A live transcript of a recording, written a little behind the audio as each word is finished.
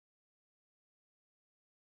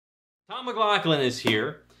Tom McLoughlin is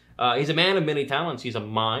here. He's a man of many talents. He's a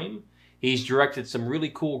mime. He's directed some really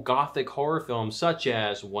cool gothic horror films such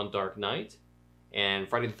as One Dark Night and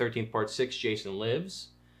Friday the 13th Part 6, Jason Lives.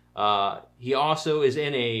 He also is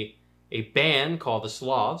in a band called The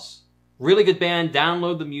Sloths. Really good band.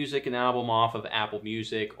 Download the music and album off of Apple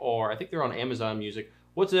Music, or I think they're on Amazon Music.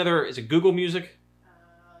 What's another? Is it Google Music?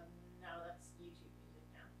 No, that's YouTube Music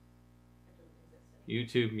now. It doesn't exist anymore.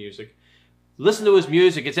 YouTube Music. Listen to his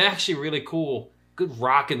music. It's actually really cool. Good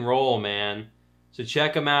rock and roll, man. So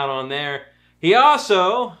check him out on there. He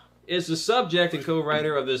also is the subject and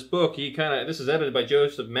co-writer of this book. This is edited by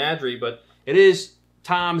Joseph Madry, but it is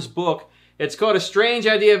Tom's book. It's called A Strange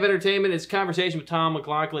Idea of Entertainment. It's Conversation with Tom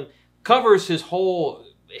McLoughlin. Covers his whole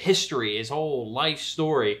history, his whole life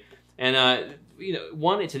story. And,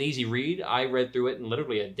 one, it's an easy read. I read through it in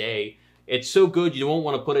literally a day. It's so good you won't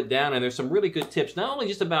want to put it down. And there's some really good tips, not only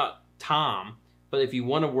just about Tom, but if you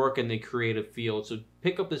want to work in the creative field. So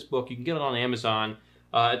pick up this book. You can get it on Amazon.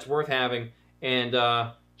 It's worth having. And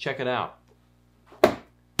check it out.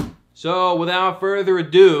 So without further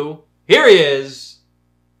ado, here he is,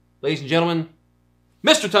 ladies and gentlemen,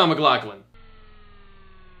 Mr. Tom McLoughlin.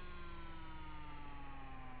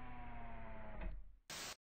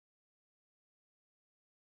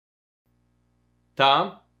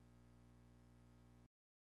 Tom?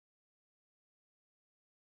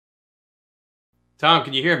 Tom,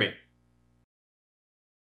 can you hear me?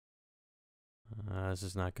 This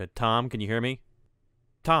is not good. Tom, can you hear me?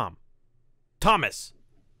 Tom. Thomas.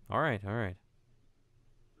 All right.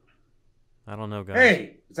 I don't know, guys.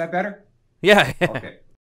 Hey, is that better? Yeah. Okay.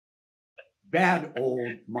 Bad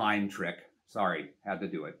old mime trick. Sorry, had to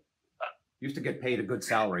do it. Used to get paid a good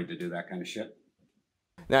salary to do that kind of shit.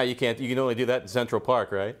 Now you can't. You can only do that in Central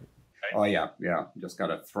Park, right? Oh, yeah. Just got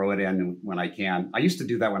to throw it in when I can. I used to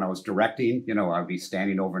do that when I was directing. I'd be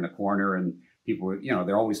standing over in a corner and people were,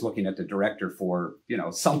 they're always looking at the director for,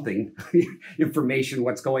 something, information,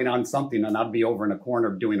 what's going on, something. And I'd be over in a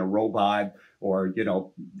corner doing a robot or,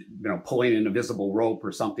 pulling an invisible rope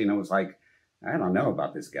or something. I was like, I don't know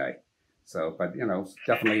about this guy. So, but,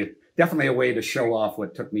 definitely a way to show off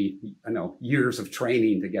what took me, years of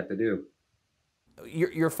training to get to do.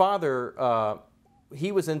 Your father,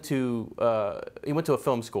 he went to a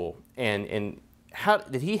film school, and how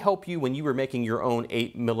did he help you when you were making your own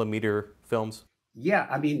 8mm films? Yeah,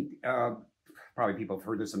 probably people have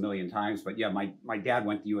heard this a million times, but yeah, my dad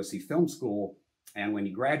went to USC Film School, and when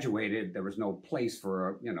he graduated, there was no place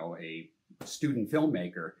for a student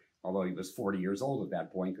filmmaker, although he was 40 years old at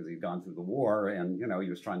that point because he'd gone through the war, and he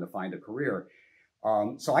was trying to find a career.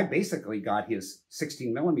 So I basically got his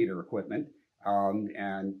 16mm equipment.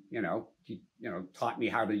 And he taught me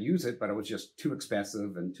how to use it, but it was just too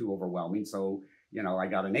expensive and too overwhelming. So, I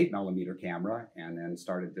got an 8mm camera and then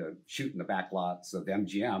started to shoot in the back lots of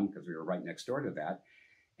MGM because we were right next door to that.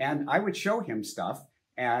 And I would show him stuff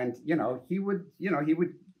and, he would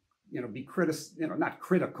be not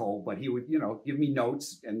critical, but he would, give me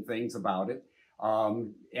notes and things about it.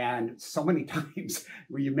 And so many times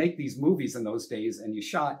where you make these movies in those days and you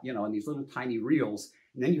shot, in these little tiny reels,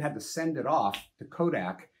 and then you had to send it off to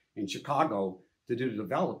Kodak in Chicago to do the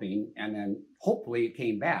developing, and then hopefully it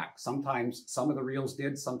came back. Sometimes some of the reels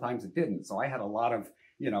did, sometimes it didn't. So I had a lot of,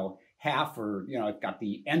 half or, it got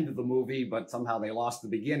the end of the movie, but somehow they lost the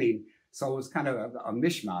beginning. So it was kind of a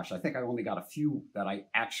mishmash. I think I only got a few that I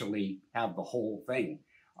actually have the whole thing.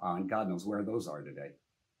 And God knows where those are today.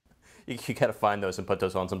 You got to find those and put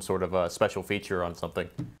those on some sort of a special feature on something.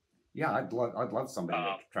 Yeah, I'd love somebody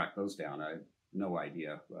to track those down. I no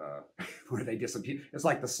idea where they disappeared. It's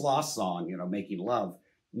like the Sloth song, Making Love.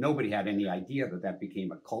 Nobody had any idea that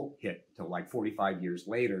became a cult hit till like 45 years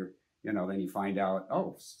later. Then you find out,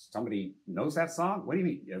 oh, somebody knows that song? What do you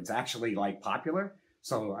mean? It's actually like popular?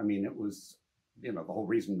 So, it was, the whole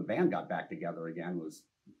reason the band got back together again was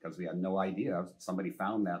because we had no idea. Somebody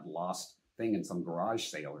found that lost thing in some garage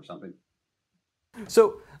sale or something.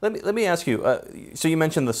 So let me ask you. So you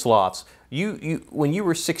mentioned the Sloths. You when you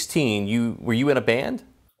were 16, were you in a band?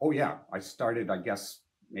 Oh yeah, I started, I guess,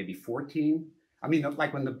 maybe 14.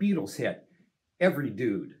 Like when the Beatles hit, every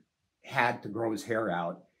dude had to grow his hair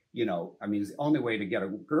out. It's the only way to get a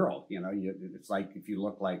girl. It's like if you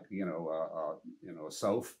look like a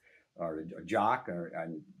soph or a jock,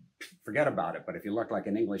 and forget about it. But if you look like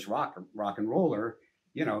an English rock and roller,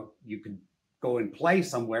 you could go and play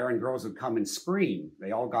somewhere and girls would come and scream.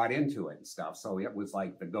 They all got into it and stuff. So it was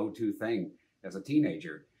like the go-to thing as a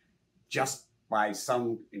teenager. Just by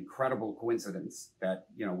some incredible coincidence that,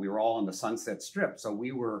 we were all on the Sunset Strip. So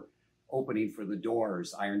we were opening for the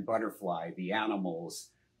Doors, Iron Butterfly, The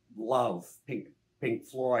Animals, Love, Pink Pink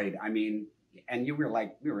Floyd. I mean, and we were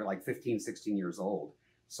like 15, 16 years old.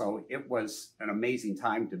 So it was an amazing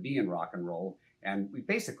time to be in rock and roll. And we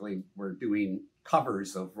basically were doing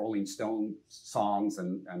covers of Rolling Stone songs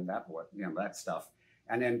and that stuff.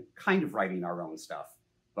 And then kind of writing our own stuff.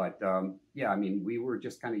 But yeah, I mean, we were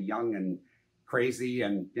just kind of young and crazy.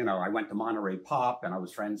 And, I went to Monterey Pop and I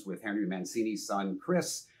was friends with Henry Mancini's son,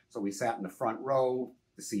 Chris. So we sat in the front row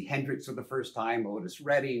to see Hendrix for the first time, Otis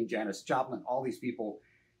Redding, Janis Joplin, all these people.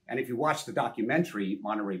 And if you watch the documentary,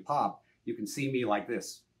 Monterey Pop, you can see me like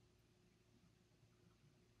this.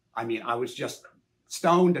 I mean, I was just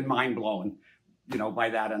stoned and mind blown, by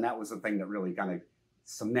that. And that was the thing that really kind of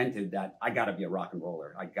cemented that I got to be a rock and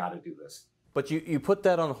roller. I got to do this. But you put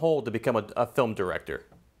that on hold to become a film director.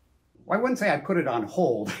 Well, I wouldn't say I put it on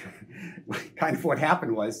hold. Kind of what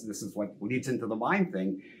happened was, this is what leads into the mime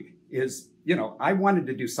thing, is, I wanted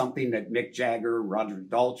to do something that Mick Jagger, Roger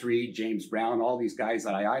Daltrey, James Brown, all these guys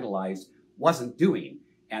that I idolized wasn't doing.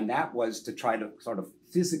 And that was to try to sort of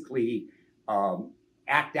physically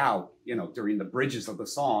act out, during the bridges of the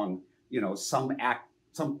song, some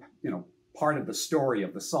part of the story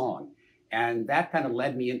of the song. And that kind of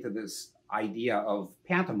led me into this idea of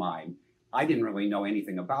pantomime. I didn't really know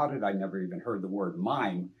anything about it. I'd never even heard the word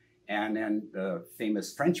mime. And then the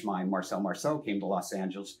famous French mime, Marcel Marceau, came to Los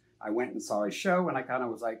Angeles. I went and saw his show and I kind of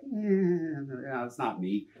was like, it's not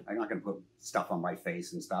me. I'm not going to put stuff on my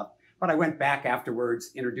face and stuff. But I went back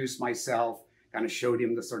afterwards, introduced myself, kind of showed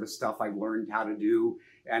him the sort of stuff I've learned how to do.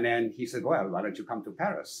 And then he said, well, why don't you come to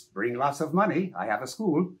Paris? Bring lots of money. I have a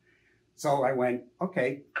school. So I went,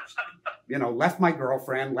 okay, left my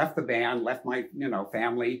girlfriend, left the band, left my,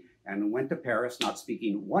 family, and went to Paris, not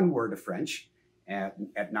speaking one word of French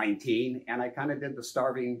at 19. And I kind of did the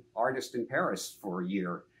starving artist in Paris for a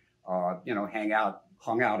year,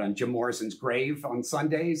 hung out on Jim Morrison's grave on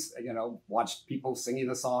Sundays, watched people singing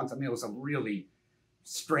the songs. I mean, it was a really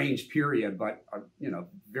strange period, but,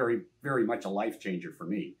 very, very much a life changer for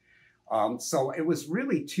me. So it was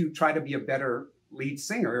really to try to be a better lead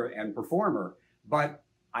singer and performer. But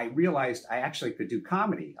I realized I actually could do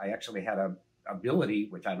comedy. I actually had a ability,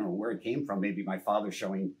 which I don't know where it came from. Maybe my father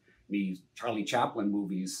showing me Charlie Chaplin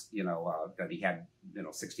movies, that he had,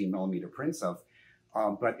 16 millimeter prints of.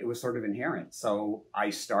 But it was sort of inherent. So I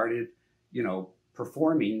started,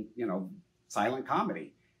 performing, silent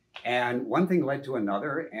comedy. And one thing led to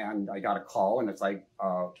another, and I got a call, and it's like,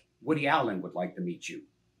 Woody Allen would like to meet you.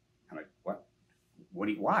 I'm like, what?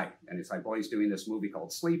 Woody, why? And it's like, well, he's doing this movie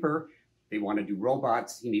called Sleeper. They want to do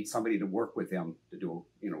robots. He needs somebody to work with him to do,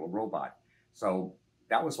 a robot. So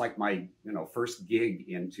that was like my, first gig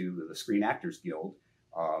into the Screen Actors Guild,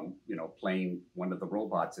 playing one of the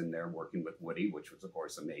robots in there, working with Woody, which was, of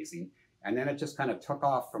course, amazing. And then it just kind of took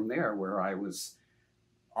off from there, where I was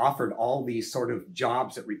offered all these sort of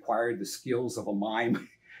jobs that required the skills of a mime,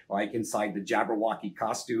 like inside the Jabberwocky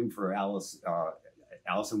costume for Alice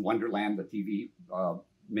in Wonderland, the TV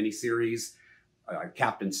miniseries,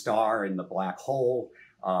 Captain Star in The Black Hole,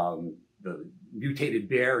 the mutated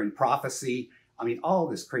bear in Prophecy. I mean, all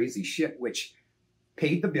this crazy shit, which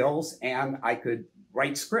paid the bills, and I could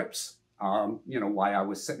write scripts, while I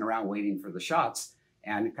was sitting around waiting for the shots.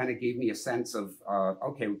 And it kind of gave me a sense of,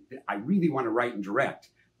 okay, I really want to write and direct,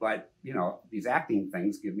 but, these acting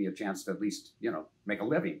things give me a chance to at least, make a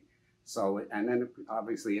living. So, and then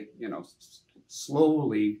obviously it,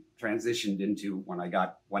 slowly transitioned into when I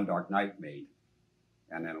got One Dark Night made.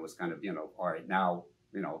 And then it was kind of, all right, now,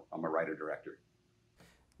 I'm a writer-director.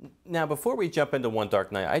 Now, before we jump into One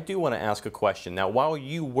Dark Night, I do want to ask a question. Now, while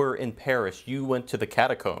you were in Paris, you went to the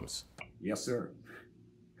catacombs. Yes, sir.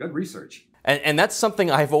 Good research. And that's something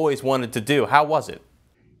I've always wanted to do. How was it?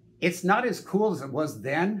 It's not as cool as it was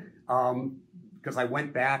then, because I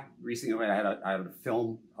went back recently. I had a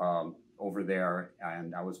film over there,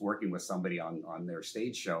 and I was working with somebody on their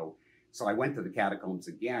stage show. So I went to the catacombs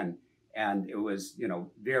again, and it was,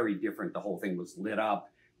 very different. The whole thing was lit up.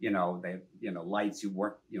 They, lights. You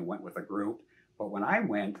went with a group. But when I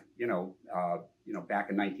went, back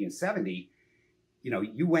in 1970,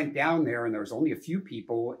 you went down there and there was only a few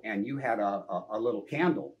people, and you had a little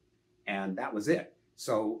candle, and that was it.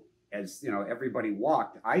 So as everybody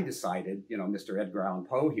walked, I decided, Mr. Edgar Allan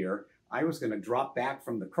Poe here, I was going to drop back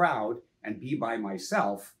from the crowd and be by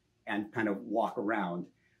myself and kind of walk around.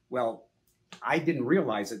 Well, I didn't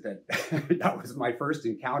realize it that that was my first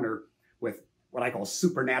encounter with what I call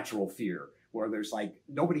supernatural fear, where there's like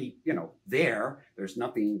nobody, there's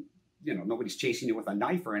nothing, nobody's chasing you with a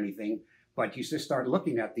knife or anything, but you just start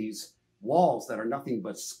looking at these walls that are nothing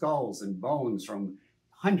but skulls and bones from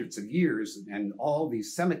hundreds of years and all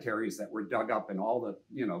these cemeteries that were dug up and all the,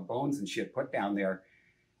 you know, bones and shit put down there,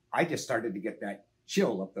 I just started to get that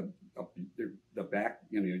chill up the back,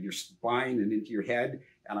 you know, your spine and into your head.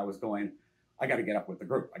 And I was going, I got to get up with the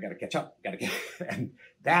group. I got to catch up. And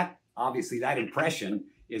that, obviously, that impression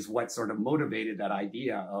is what sort of motivated that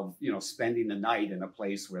idea of, you know, spending the night in a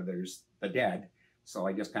place where there's the dead. So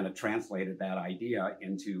I just kind of translated that idea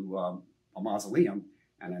into a mausoleum.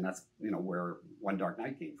 And then that's, you know, where One Dark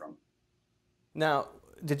Night came from. Now,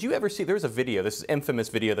 did you ever see, there's a video, this infamous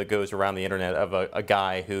video that goes around the internet of a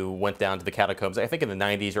guy who went down to the catacombs, I think in the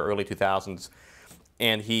 90s or early 2000s,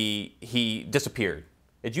 and he disappeared.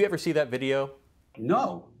 Did you ever see that video?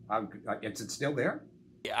 No. Is it still there?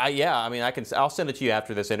 Yeah, I mean, I'll send it to you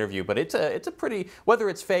after this interview, but it's a pretty, whether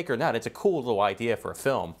it's fake or not, it's a cool little idea for a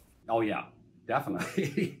film. Oh yeah,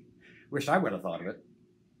 definitely. Wish I would have thought of it.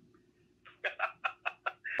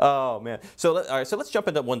 Oh man. So all right, so let's jump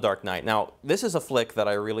into One Dark Night. Now, this is a flick that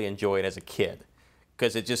I really enjoyed as a kid,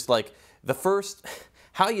 because it just, like, the first,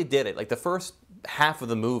 how you did it, like the first half of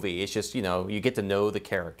the movie, it's just, you know, you get to know the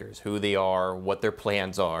characters, who they are, what their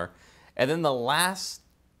plans are, and then the last,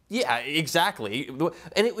 yeah, exactly,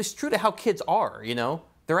 and it was true to how kids are, you know,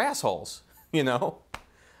 they're assholes, you know,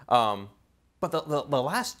 but the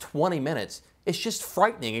last 20 minutes, it's just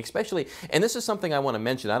frightening, especially, and this is something I want to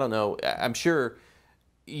mention. I don't know, I'm sure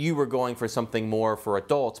you were going for something more for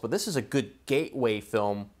adults, but this is a good gateway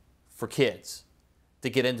film for kids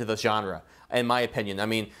to get into the genre, in my opinion. I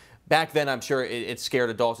mean, back then, I'm sure it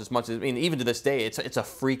scared adults as much as, I mean, even to this day, it's a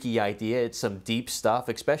freaky idea. It's some deep stuff,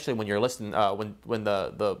 especially when you're listening, when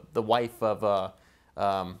the wife of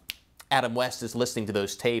Adam West is listening to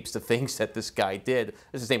those tapes, the things that this guy did.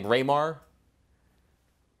 Is his name Raymar?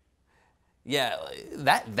 Yeah,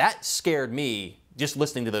 that scared me, just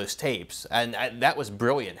listening to those tapes, and that was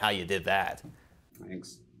brilliant how you did that.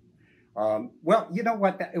 Thanks. Well, you know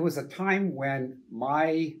what? It was a time when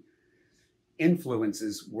my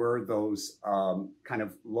influences were those kind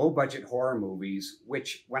of low-budget horror movies,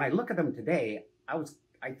 which, when I look at them today,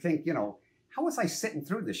 I think, you know, how was I sitting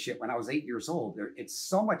through this shit when I was 8 years old? It's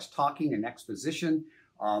so much talking and exposition.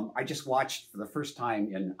 I just watched for the first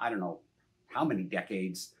time in, I don't know how many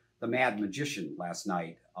decades, The Mad Magician last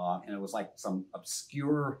night. And it was like some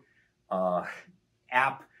obscure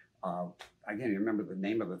app. I can't even remember the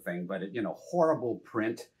name of the thing, but it, you know, horrible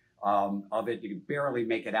print of it. You could barely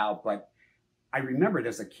make it out. But I remembered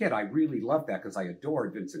as a kid, I really loved that because I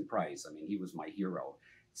adored Vincent Price. I mean, he was my hero.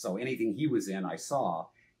 So anything he was in, I saw.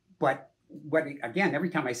 But again, every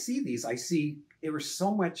time I see these, I see there was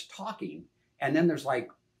so much talking. And then there's like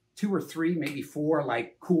 2 or 3, maybe 4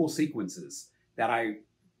 like cool sequences that I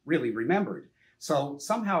really remembered. So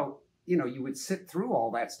somehow, you know, you would sit through all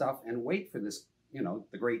that stuff and wait for this, you know,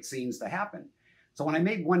 the great scenes to happen. So when I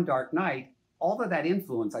made One Dark Night, all of that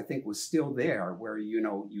influence, I think, was still there, where, you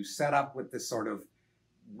know, you set up with this sort of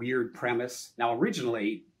weird premise. Now,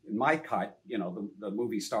 originally, in my cut, you know, the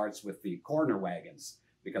movie starts with the corner wagons,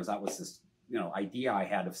 because that was this, you know, idea I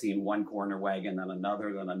had of seeing one corner wagon, then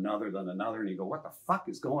another, then another, then another, and you go, what the fuck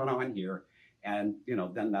is going on here? And, you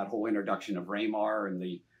know, then that whole introduction of Raymar and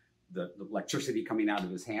the electricity coming out of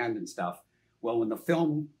his hand and stuff. Well, when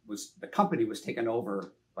the company was taken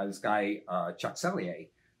over by this guy, Chuck Sellier,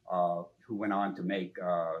 who went on to make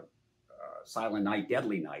Silent Night,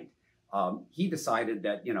 Deadly Night, he decided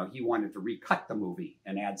that, you know, he wanted to recut the movie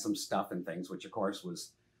and add some stuff and things, which of course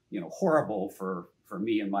was, you know, horrible for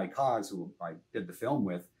me and my cause, who I did the film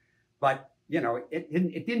with. But, you know, it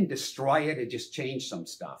didn't destroy it. It just changed some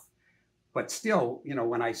stuff. But still, you know,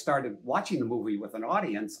 when I started watching the movie with an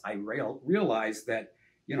audience, I realized that,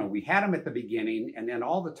 you know, we had them at the beginning, and then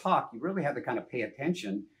all the talk, you really had to kind of pay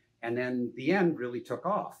attention. And then the end really took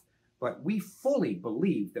off. But we fully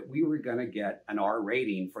believed that we were going to get an R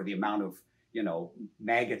rating for the amount of, you know,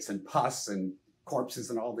 maggots and pus and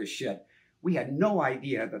corpses and all this shit. We had no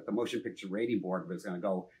idea that the Motion Picture Rating Board was going to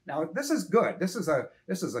go, now, this is good. This is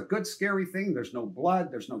a good, scary thing. There's no blood.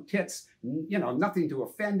 There's no tits. You know, nothing to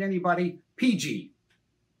offend anybody. PG.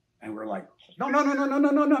 And we're like, no.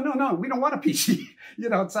 We don't want a PG. You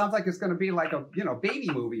know, it sounds like it's going to be like a, you know, baby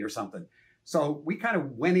movie or something. So we kind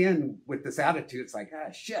of went in with this attitude. It's like,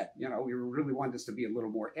 shit. You know, we really wanted this to be a little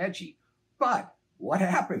more edgy. But what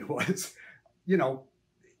happened was, you know,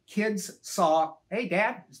 kids saw, hey,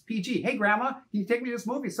 Dad, it's PG. Hey, Grandma, can you take me to this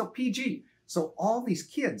movie? It's so PG. So all these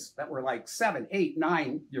kids that were like 7, 8,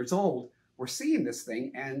 9 years old were seeing this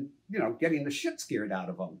thing and, you know, getting the shit scared out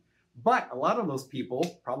of them. But a lot of those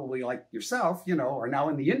people, probably like yourself, you know, are now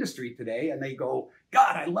in the industry today, and they go,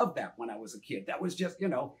 God, I loved that when I was a kid. That was just, you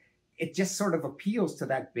know, it just sort of appeals to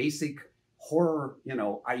that basic horror,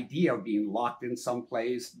 idea of being locked in some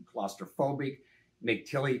place, claustrophobic. Meg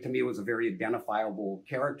Tilly to me was a very identifiable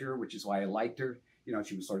character, which is why I liked her.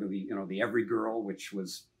 She was sort of the every girl, which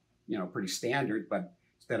was, pretty standard, but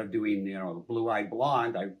instead of doing, blue-eyed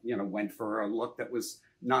blonde, I, went for a look that was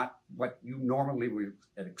not what you normally would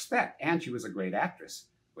expect. And she was a great actress,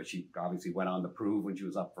 which she obviously went on to prove when she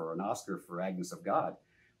was up for an Oscar for Agnes of God.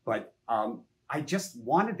 But I just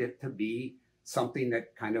wanted it to be something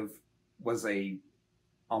that kind of was a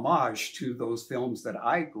homage to those films that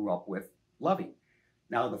I grew up with loving.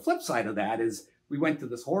 Now, the flip side of that is we went to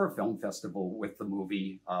this horror film festival with the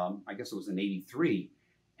movie, I guess it was in '83.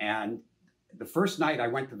 And the first night I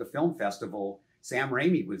went to the film festival, Sam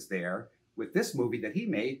Raimi was there with this movie that he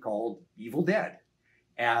made called Evil Dead.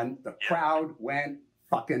 And the crowd went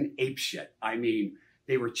fucking apeshit. I mean,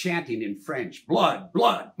 they were chanting in French, blood,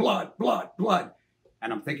 blood, blood, blood, blood.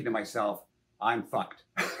 And I'm thinking to myself, I'm fucked.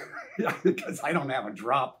 Because I don't have a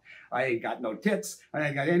drop. I ain't got no tits. I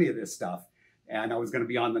ain't got any of this stuff. And I was going to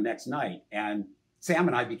be on the next night. And Sam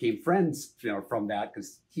and I became friends, from that,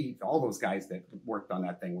 because all those guys that worked on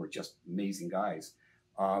that thing were just amazing guys.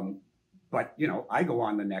 But, I go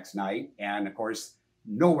on the next night, and of course,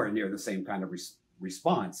 nowhere near the same kind of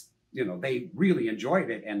response. They really enjoyed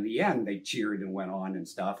it. And in the end, they cheered and went on and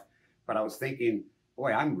stuff. But I was thinking,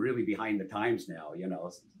 boy, I'm really behind the times now.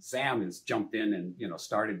 Sam has jumped in and,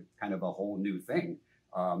 started kind of a whole new thing.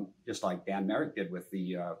 Just like Dan Merrick did with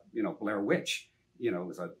the, Blair Witch.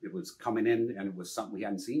 It was coming in, and it was something we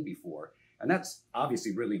hadn't seen before. And that's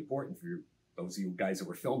obviously really important for those of you guys that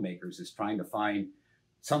were filmmakers, is trying to find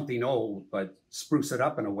something old, but spruce it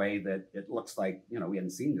up in a way that it looks like, we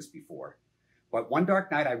hadn't seen this before. But One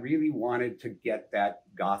Dark Night, I really wanted to get that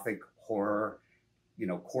gothic horror,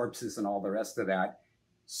 corpses and all the rest of that.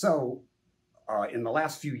 So in the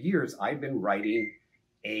last few years, I've been writing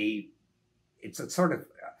it's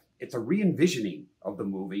a re-envisioning of the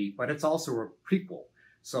movie, but it's also a prequel.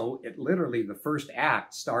 So it literally, the first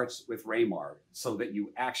act starts with Raymar, so that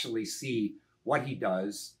you actually see what he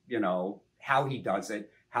does, how he does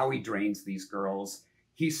it, how he drains these girls.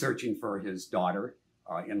 He's searching for his daughter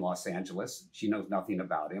in Los Angeles. She knows nothing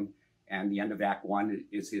about him. And the end of Act 1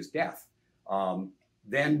 is his death.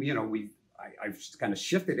 Then, I've kind of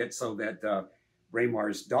shifted it so that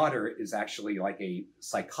Raymar's daughter is actually like a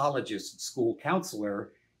psychologist, school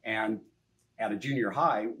counselor, and at a junior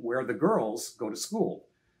high where the girls go to school.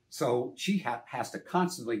 So she has to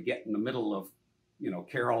constantly get in the middle of,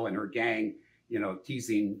 Carol and her gang,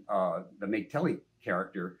 teasing the Meg Tilly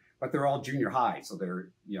character, but they're all junior high. So they're,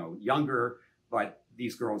 younger, but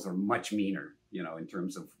these girls are much meaner, in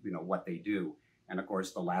terms of, what they do. And of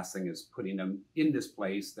course, the last thing is putting them in this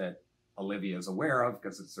place that Olivia is aware of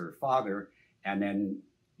because it's her father. And then,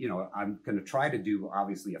 I'm going to try to do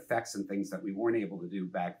obviously effects and things that we weren't able to do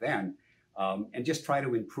back then, and just try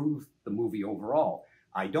to improve the movie overall.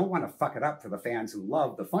 I don't want to fuck it up for the fans who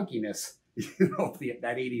love the funkiness,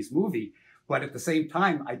 that 80s movie. But at the same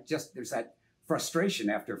time, there's that frustration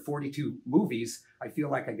after 42 movies. I feel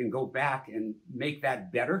like I can go back and make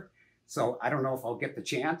that better. So I don't know if I'll get the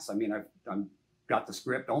chance. I mean, I've got the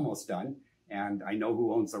script almost done, and I know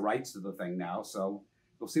who owns the rights to the thing now. So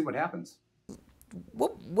we'll see what happens.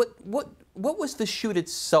 What was the shoot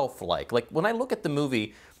itself like? Like, when I look at the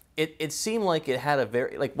movie, it seemed like it had a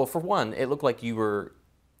very, well, for one, it looked like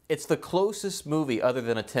it's the closest movie other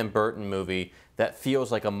than a Tim Burton movie that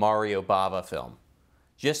feels like a Mario Bava film.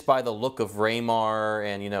 Just by the look of Raymar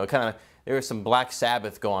and, kind of, there was some Black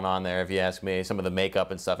Sabbath going on there, if you ask me, some of the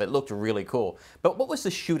makeup and stuff. It looked really cool. But what was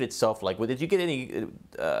the shoot itself like? Did you get any,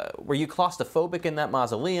 were you claustrophobic in that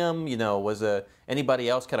mausoleum? Was anybody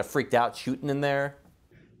else kind of freaked out shooting in there?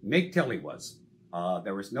 Meg Tilly was.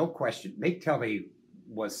 There was no question. Meg Tilly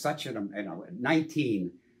was such at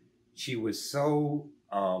 19, she was so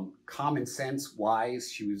common sense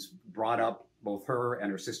wise. She was brought up, both her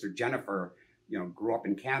and her sister Jennifer, grew up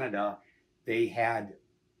in Canada. They had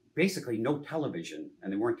basically no television,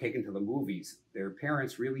 and they weren't taken to the movies. Their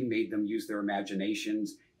parents really made them use their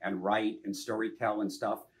imaginations and write and storytell and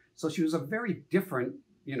stuff. So she was a very different,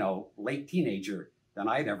 late teenager than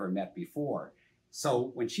I'd ever met before.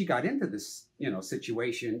 So when she got into this,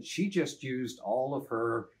 situation, she just used all of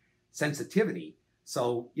her sensitivity.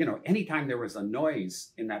 So, anytime there was a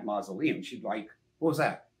noise in that mausoleum, she'd like, what was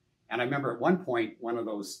that? And I remember at one point, one of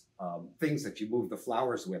those things that you move the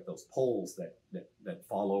flowers with, those poles that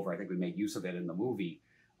fall over, I think we made use of it in the movie.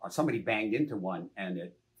 Somebody banged into one and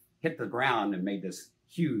it hit the ground and made this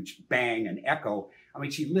huge bang and echo. I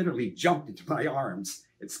mean, she literally jumped into my arms.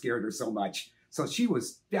 It scared her so much. So she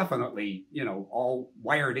was definitely, all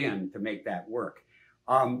wired in to make that work.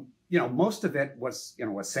 most of it was,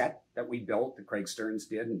 a set that we built, that Craig Stearns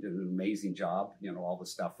did, and did an amazing job. All the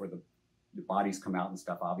stuff where the bodies come out and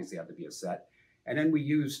stuff obviously had to be a set. And then we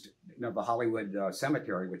used, the Hollywood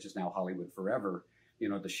Cemetery, which is now Hollywood Forever,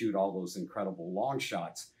 to shoot all those incredible long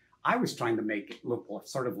shots. I was trying to make it look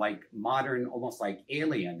sort of like modern, almost like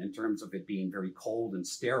Alien, in terms of it being very cold and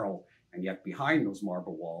sterile. And yet behind those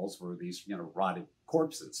marble walls were these, rotted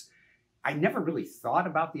corpses. I never really thought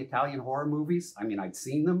about the Italian horror movies. I mean, I'd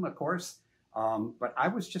seen them, of course, but I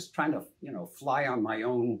was just trying to, fly on my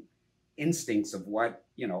own instincts of what,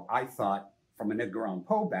 I thought from an Edgar Allan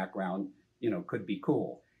Poe background, could be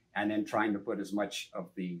cool. And then trying to put as much of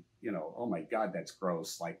the, oh my God, that's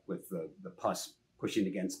gross, like with the pus pushing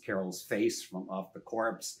against Carol's face from off the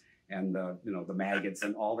corpse, and the, the maggots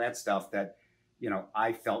and all that stuff that,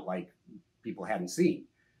 I felt like people hadn't seen.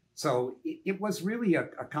 So it was really a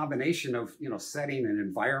combination of, setting an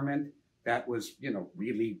environment that was,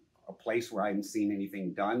 really a place where I hadn't seen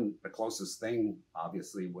anything done. The closest thing,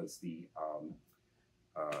 obviously, was the,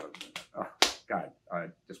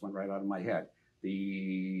 just went right out of my head.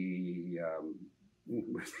 The,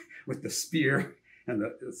 with the spear and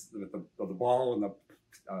with the ball and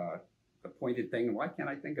the pointed thing. Why can't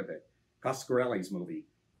I think of it? Coscarelli's movie.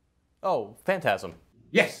 Oh, Phantasm.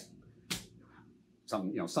 Yes.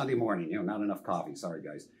 Some, Sunday morning, not enough coffee. Sorry,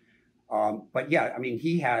 guys. But yeah, I mean,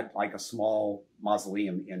 he had like a small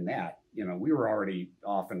mausoleum in that. We were already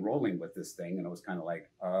off and rolling with this thing, and it was kind of like,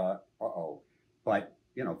 uh-oh. But,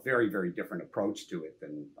 very, very different approach to it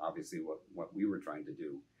than obviously what we were trying to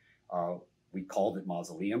do. We called it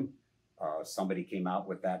Mausoleum. Somebody came out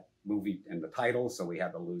with that movie in the title, so we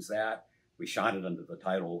had to lose that. We shot it under the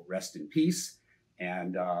title Rest in Peace,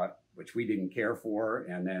 and which we didn't care for.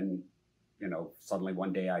 And then, suddenly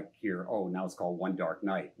one day I hear, oh, now it's called One Dark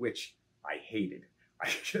Night, which I hated. I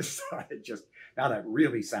just thought now that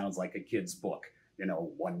really sounds like a kid's book,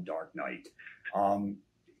 One Dark Night.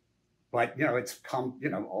 But, it's come,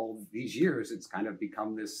 all these years, it's kind of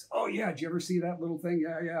become this, oh yeah, did you ever see that little thing?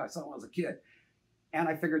 Yeah, I saw it when I was a kid. And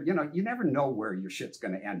I figured, you never know where your shit's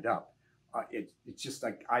going to end up. It's just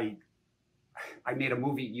like, I made a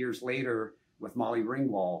movie years later with Molly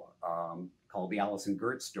Ringwald called The Alison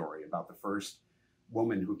Gertz Story, about the first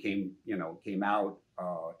woman who came out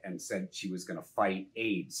and said she was going to fight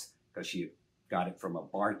AIDS because she had got it from a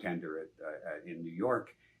bartender in New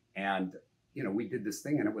York. And, we did this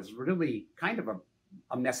thing, and it was really kind of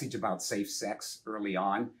a message about safe sex early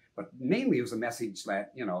on, but mainly it was a message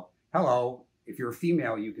that, hello, if you're a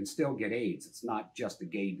female, you can still get AIDS. It's not just a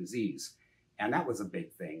gay disease. And that was a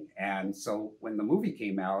big thing. And so when the movie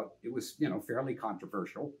came out, it was, fairly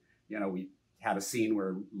controversial. We had a scene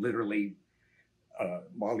where literally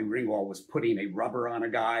Molly Ringwald was putting a rubber on a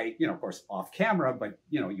guy, of course, off camera, but,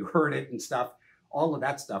 you heard it and stuff. All of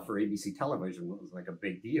that stuff for ABC television was like a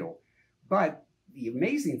big deal. But the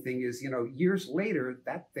amazing thing is, years later,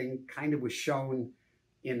 that thing kind of was shown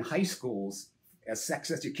in high schools as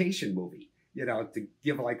sex education movie, to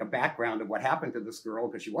give like a background of what happened to this girl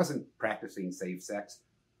because she wasn't practicing safe sex.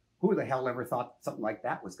 Who the hell ever thought something like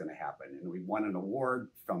that was going to happen? And we won an award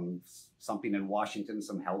from something in Washington,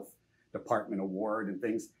 some health department award and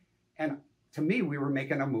things. And to me, we were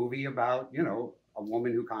making a movie about, a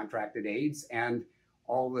woman who contracted AIDS and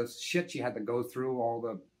all the shit she had to go through, all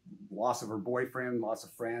the loss of her boyfriend, loss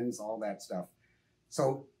of friends, all that stuff.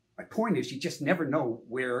 So my point is, you just never know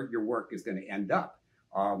where your work is going to end up.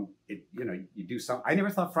 You do some. I never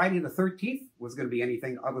thought Friday the 13th was going to be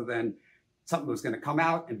anything other than something that was going to come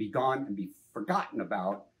out and be gone and be forgotten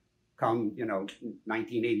about come,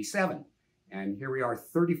 1987. And here we are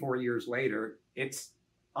 34 years later. It's,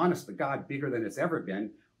 honest to God, bigger than it's ever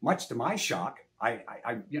been, much to my shock. I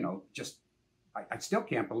still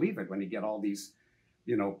can't believe it when you get all these,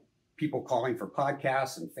 people calling for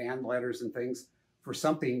podcasts and fan letters and things for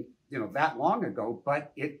something, that long ago.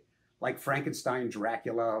 But it, like Frankenstein,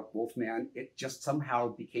 Dracula, Wolfman, it just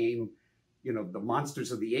somehow became, the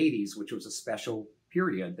monsters of the 80s, which was a special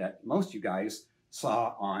period that most of you guys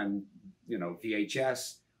saw on,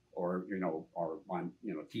 VHS or, or on,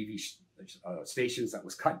 TV stations that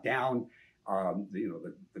was cut down,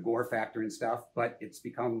 the gore factor and stuff. But it's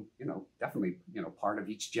become, definitely, part of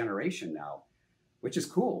each generation now, which is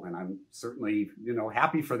cool. And I'm certainly,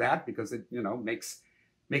 happy for that because it,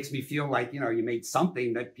 makes me feel like, you made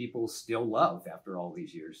something that people still love after all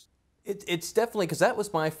these years. It's definitely, because that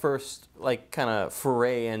was my first, kind of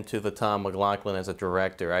foray into the Tom McLoughlin as a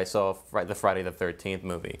director. I saw the Friday the 13th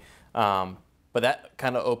movie. But that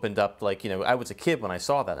kind of opened up, I was a kid when I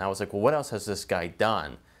saw that. And I was like, well, what else has this guy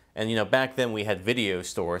done? And, back then we had video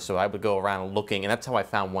stores, so I would go around looking, and that's how I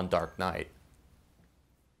found One Dark Night.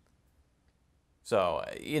 So,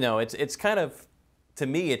 it's kind of, to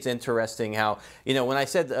me, it's interesting how, when I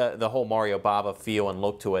said the whole Mario Bava feel and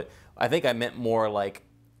look to it, I think I meant more like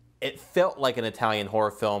it felt like an Italian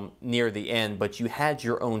horror film near the end, but you had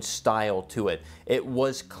your own style to it. It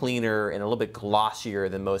was cleaner and a little bit glossier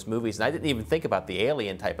than most movies. And I didn't even think about the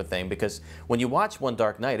alien type of thing, because when you watch One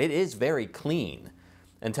Dark Night, it is very clean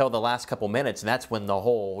until the last couple minutes, and that's when the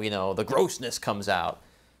whole, the grossness comes out.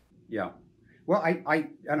 Yeah. Well,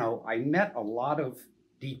 I met a lot of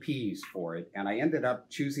DPs for it, and I ended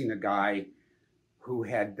up choosing a guy who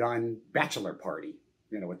had done Bachelor Party,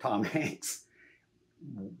 with Tom Hanks.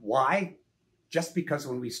 Why? Just because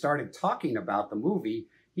when we started talking about the movie,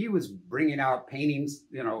 he was bringing out paintings,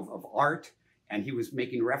 of art, and he was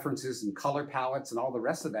making references and color palettes and all the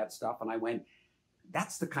rest of that stuff. And I went,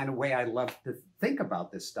 that's the kind of way I love to think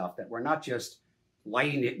about this stuff, that we're not just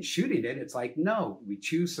lighting it and shooting it. It's like, no, we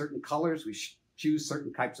choose certain colors, we choose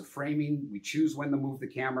certain types of framing, we choose when to move the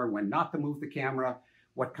camera, when not to move the camera,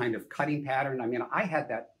 what kind of cutting pattern. I mean, I had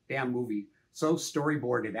that damn movie so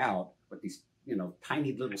storyboarded out with these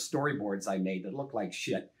tiny little storyboards I made that looked like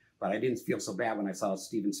shit, but I didn't feel so bad when I saw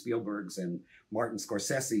Steven Spielberg's and Martin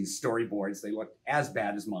Scorsese's storyboards. They looked as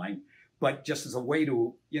bad as mine, but just as a way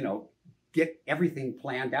to, get everything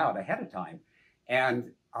planned out ahead of time.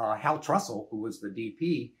 And Hal Trussell, who was the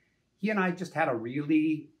DP, he and I just had a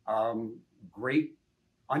really great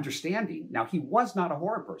understanding. Now, he was not a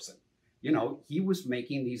horror person. He was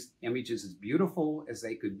making these images as beautiful as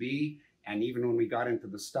they could be. And even when we got into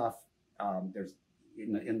the stuff, there's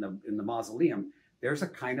in the mausoleum, there's a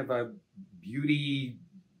kind of a beauty,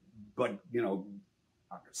 but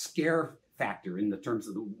scare factor in the terms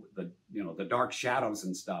of the dark shadows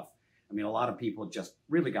and stuff. I mean, a lot of people just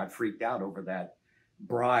really got freaked out over that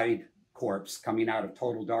bride corpse coming out of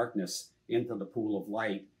total darkness into the pool of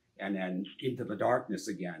light and then into the darkness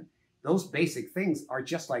again. Those basic things are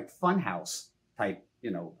just like funhouse type,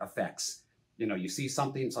 effects. You see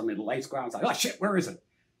something, suddenly the lights go out, it's like, oh shit, where is it?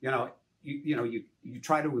 You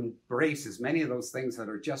try to embrace as many of those things that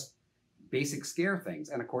are just basic scare things.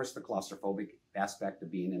 And of course, the claustrophobic aspect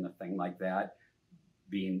of being in a thing like that,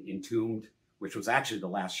 being entombed, which was actually the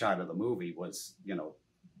last shot of the movie, was,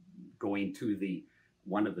 going to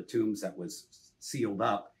one of the tombs that was sealed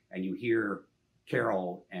up, and you hear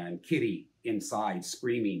Carol and Kitty inside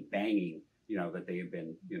screaming, banging, that they have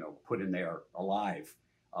been, put in there alive.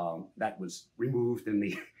 That was removed in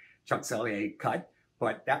the Chuck Sellier cut.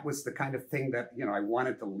 But that was the kind of thing that, I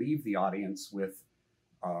wanted to leave the audience with,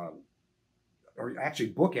 or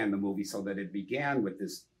actually bookend the movie, so that it began with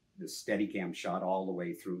this Steadicam shot all the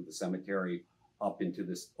way through the cemetery up into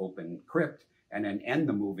this open crypt, and then end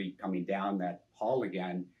the movie coming down that hall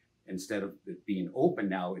again. Instead of it being open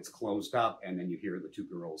now, it's closed up, and then you hear the two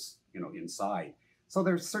girls, inside. So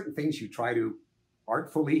there's certain things you try to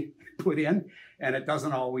artfully put in, and it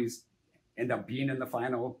doesn't always end up being in the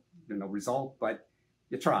final, result, but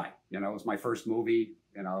you try. It was my first movie.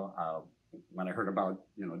 When I heard about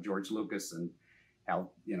George Lucas and how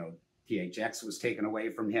THX was taken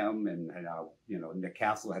away from him, and how Nick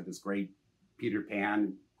Castle had this great Peter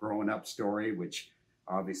Pan growing up story, which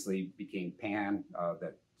obviously became Pan,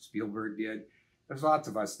 that Spielberg did. There's lots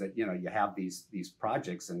of us that you have these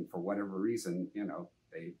projects, and for whatever reason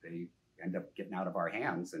they end up getting out of our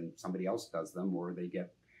hands, and somebody else does them, or they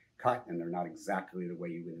get cut and they're not exactly the way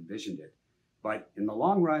you envisioned it. But in the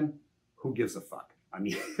long run, who gives a fuck? I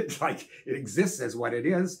mean, it's like, it exists as what it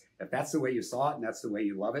is. If that's the way you saw it and that's the way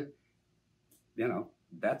you love it,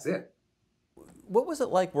 that's it. What was it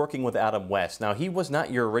like working with Adam West? Now, he was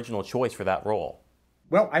not your original choice for that role.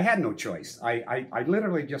 Well, I had no choice. I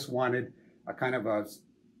literally just wanted a kind of a,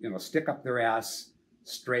 stick up their ass,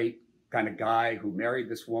 straight kind of guy who married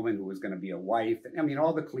this woman who was going to be a wife. I mean,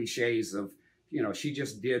 all the cliches of, she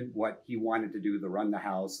just did what he wanted to do, to run the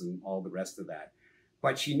house and all the rest of that.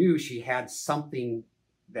 But she knew she had something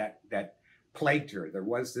that plagued her. There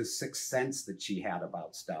was this sixth sense that she had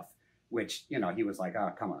about stuff, which, he was like,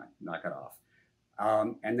 oh, come on, knock it off.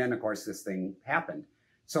 And then, of course, this thing happened.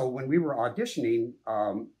 So when we were auditioning,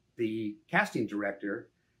 the casting director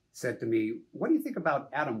said to me, what do you think about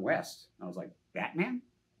Adam West? And I was like, Batman?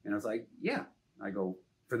 And I was like, yeah. I go,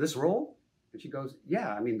 for this role? And she goes,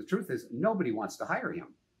 yeah, I mean, the truth is nobody wants to hire him.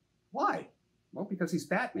 Why? Well, because he's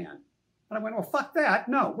Batman. And I went, well, fuck that.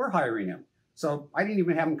 No, we're hiring him. So I didn't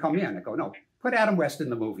even have him come in. I go, no, put Adam West in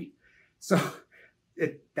the movie. So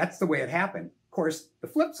that's the way it happened. Of course, the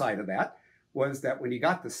flip side of that was that when he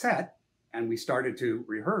got the set and we started to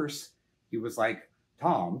rehearse, he was like,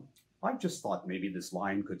 Tom, I just thought maybe this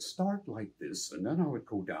line could start like this, and then I would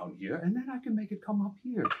go down here, and then I can make it come up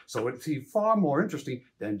here. So it'd be far more interesting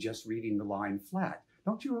than just reading the line flat.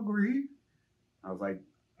 Don't you agree? I was like,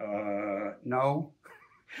 no.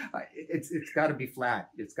 It's got to be flat.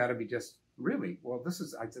 It's got to be just really, well, this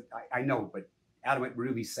is, I said, I know, but Adam, it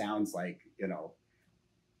really sounds like,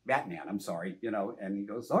 Batman, I'm sorry, and he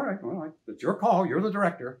goes, all right, well, it's your call. You're the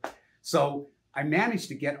director. So I managed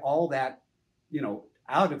to get all that,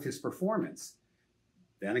 out of his performance.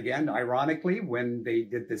 Then again, ironically, when they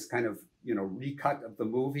did this kind of, recut of the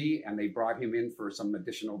movie and they brought him in for some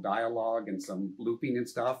additional dialogue and some looping and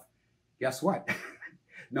stuff, guess what?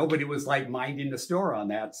 Nobody was like minding the store on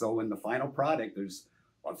that. So in the final product, there's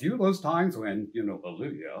a few of those times when,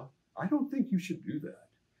 Olivia, I don't think you should do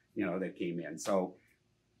that, that came in. So,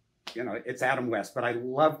 it's Adam West, but I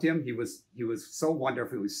loved him. He was so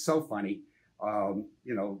wonderful. He was so funny.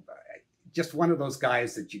 Just one of those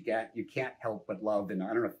guys that you can't help but love. And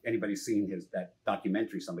I don't know if anybody's seen that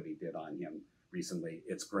documentary somebody did on him recently.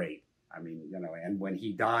 It's great. I mean, and when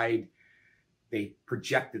he died, they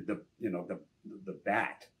projected the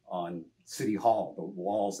bat on City Hall, the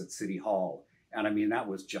walls at City Hall. And I mean, that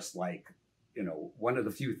was just like, one of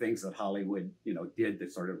the few things that Hollywood, did to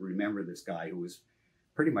sort of remember this guy who was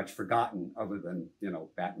pretty much forgotten other than,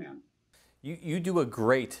 Batman. You do a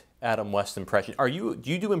great Adam West impression. Do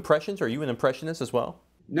you do impressions? Are you an impressionist as well?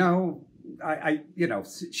 No, I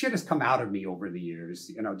shit has come out of me over the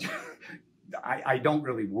years. I don't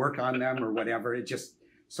really work on them or whatever. It just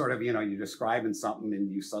sort of, you're describing something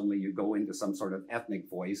and you go into some sort of ethnic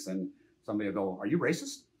voice and somebody will go, are you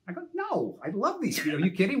racist? I go, no, I love these. Are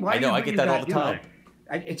you kidding? Why I know, I get that all the time.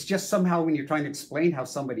 It's just somehow when you're trying to explain how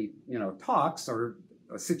somebody, talks or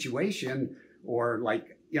a situation or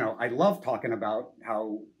like, I love talking about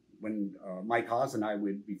how when Mike Hawes and I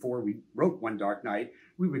before we wrote One Dark Night,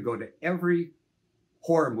 we would go to every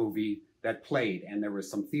horror movie that played. And there were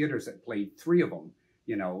some theaters that played 3 of them,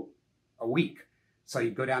 a week. So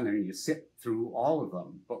you go down there and you sit through all of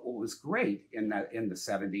them. But what was great in the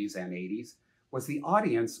 70s and 80s was the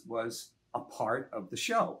audience was a part of the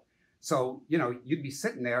show. So, you'd be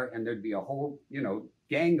sitting there and there'd be a whole,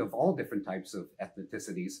 gang of all different types of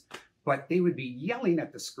ethnicities, but they would be yelling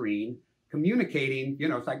at the screen, communicating,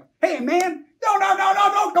 it's like, hey man, no,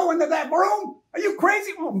 don't go into that room. Are you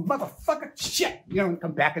crazy? Oh, motherfucker, shit. And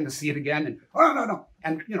come back in to see it again. And, oh, no.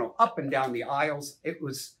 And, up and down the aisles, it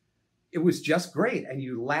was just great. And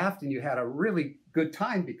you laughed and you had a really good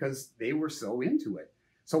time because they were so into it.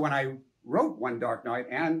 So when I wrote One Dark Night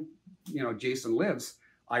and, Jason Lives,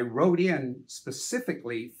 I wrote in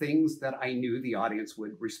specifically things that I knew the audience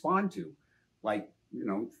would respond to. Like,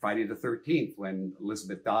 Friday the 13th, when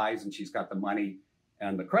Elizabeth dies and she's got the money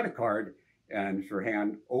and the credit card and her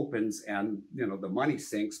hand opens and, the money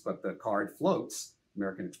sinks, but the card floats,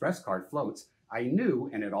 American Express card floats. I knew,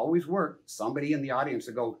 and it always worked, somebody in the audience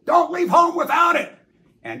would go, don't leave home without it.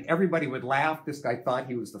 And everybody would laugh. This guy thought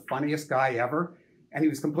he was the funniest guy ever. And he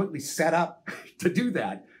was completely set up to do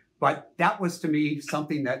that. But that was, to me,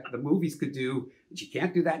 something that the movies could do. But you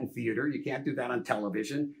can't do that in theater. You can't do that on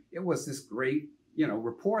television. It was this great,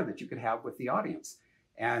 rapport that you could have with the audience.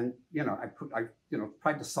 And, I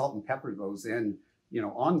tried to salt and pepper those in,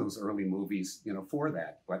 on those early movies, for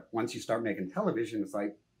that. But once you start making television, it's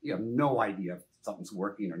like, you have no idea if something's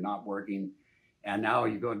working or not working. And now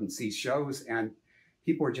you go and see shows and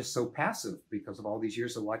people are just so passive because of all these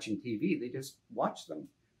years of watching TV. They just watch them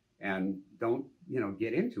and don't,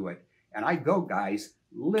 get into it. And I go, guys,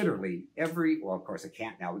 literally well, of course I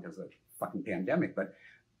can't now because of the fucking pandemic, but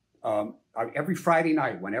every Friday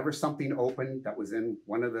night, whenever something opened that was in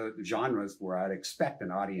one of the genres where I'd expect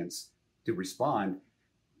an audience to respond,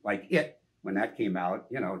 like It, when that came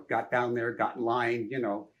out, got down there, got in line,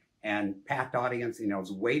 and packed audience,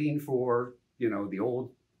 was waiting for, the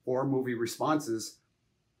old horror movie responses,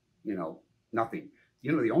 nothing.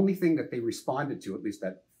 The only thing that they responded to, at least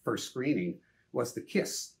that first screening, was the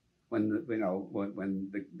kiss. When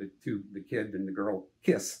the kid and the girl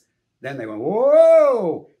kiss, then they went,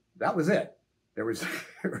 whoa, that was it. There was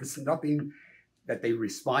nothing that they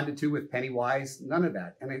responded to with Pennywise, none of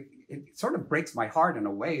that. And it sort of breaks my heart in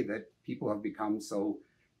a way that people have become so,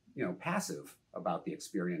 passive about the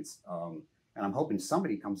experience. And I'm hoping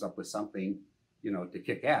somebody comes up with something, to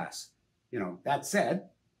kick ass. That said,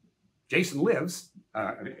 Jason Lives,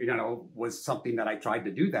 was something that I tried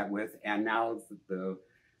to do that with. And now the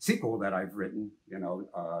sequel that I've written,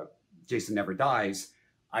 Jason Never Dies,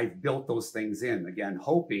 I've built those things in, again,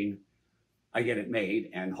 hoping I get it made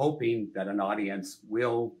and hoping that an audience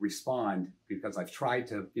will respond, because I've tried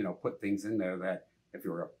to, put things in there that if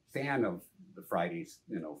you're a fan of, the Fridays,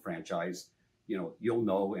 franchise, you'll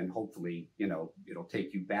know, and hopefully, it'll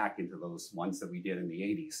take you back into those ones that we did in the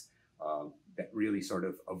 80s that really sort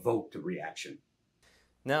of evoked a reaction.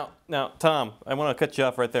 Now, Tom, I want to cut you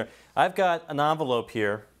off right there. I've got an envelope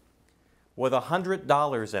here with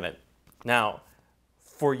 $100 in it. Now,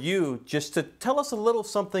 for you, just to tell us a little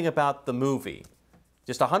something about the movie.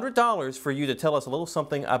 Just $100 for you to tell us a little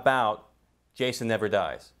something about Jason Never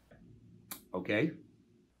Dies. Okay.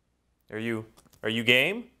 Are you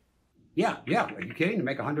game? Yeah. Are you kidding? To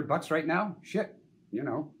make $100 right now? Shit.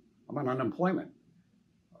 I'm on unemployment.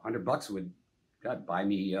 $100 would, God, buy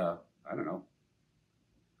me, I don't know,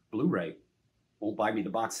 Blu-ray. Won't buy me the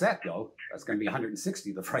box set though. That's going to be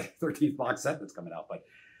 $160, the Friday 13th box set that's coming out. But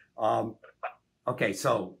okay,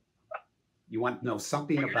 so you want to know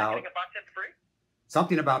something about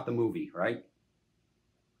something about the movie, right?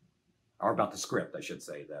 Or about the script, I should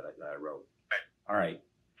say, that I wrote. All right.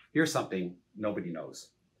 Here's something nobody knows.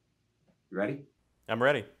 You ready? I'm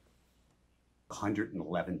ready.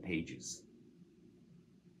 111 pages.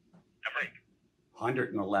 I'm ready.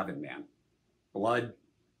 111, man. Blood.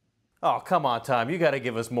 Oh, come on, Tom. You got to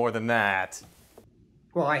give us more than that.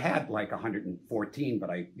 Well, I had like 114, but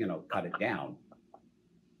I, cut it down.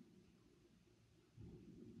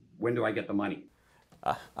 When do I get the money?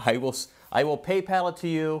 I will PayPal it to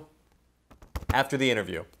you after the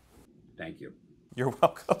interview. Thank you. You're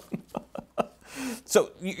welcome.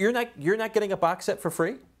 So you're not getting a box set for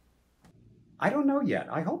free? I don't know yet.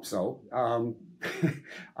 I hope so.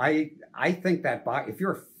 I think that if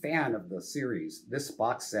you're a fan of the series, this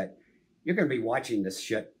box set, you're going to be watching this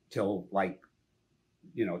shit till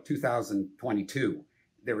 2022.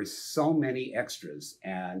 There is so many extras,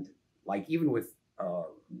 and like even with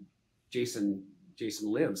Jason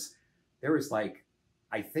Lives, there is I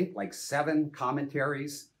think 7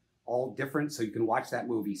 commentaries, all different. So you can watch that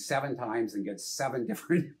movie 7 times and get 7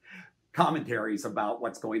 different commentaries about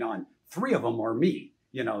what's going on. 3 of them are me,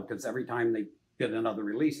 because every time they did another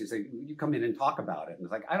release, you say, you come in and talk about it. And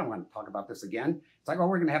it's like, I don't want to talk about this again. It's like, oh,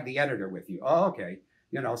 we're going to have the editor with you. Oh, okay.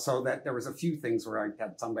 So that there was a few things where I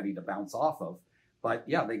had somebody to bounce off of. But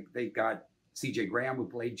yeah, they got C.J. Graham, who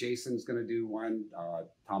played Jason's going to do one.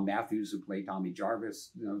 Tom Matthews, who played Tommy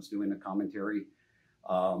Jarvis, is doing a commentary.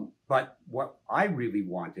 But what I really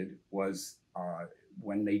wanted was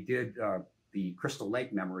when they did the Crystal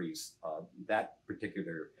Lake Memories, that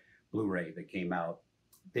particular Blu-ray that came out,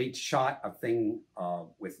 they shot a thing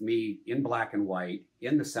with me in black and white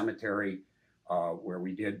in the cemetery where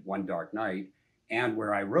we did One Dark Night and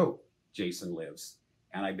where I wrote Jason Lives.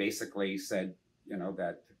 And I basically said,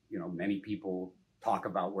 that, many people talk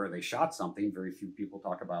about where they shot something. Very few people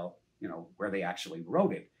talk about, where they actually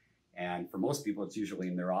wrote it. And for most people, it's usually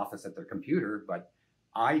in their office at their computer. But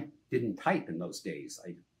I didn't type in those days.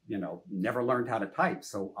 I, never learned how to type.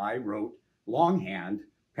 So I wrote longhand,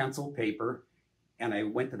 pencil, paper, and I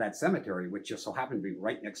went to that cemetery, which just so happened to be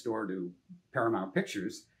right next door to Paramount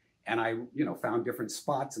Pictures. And I, found different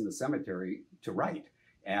spots in the cemetery to write.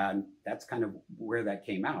 And that's kind of where that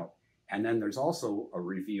came out. And then there's also a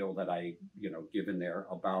reveal that I, give in there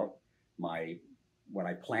about what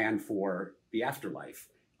I planned for the afterlife.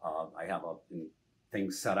 I have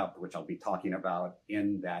things set up, which I'll be talking about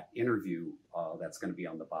in that interview that's going to be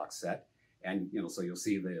on the box set. And, so you'll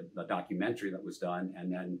see the documentary that was done,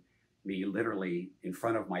 and then me literally in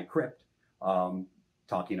front of my crypt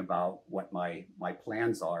talking about what my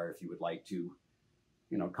plans are, if you would like to,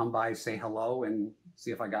 come by, say hello, and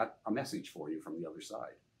see if I got a message for you from the other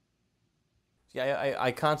side. Yeah,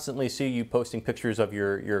 I constantly see you posting pictures of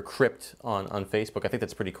your crypt on Facebook. I think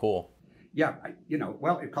that's pretty cool. Yeah,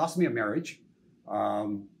 well, it cost me a marriage,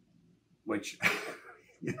 which,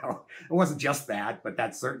 it wasn't just that, but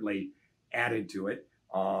that certainly added to it.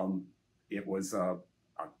 It was,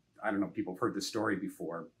 I don't know if people have heard the story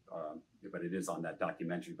before, but it is on that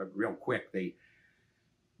documentary. But real quick,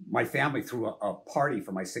 my family threw a party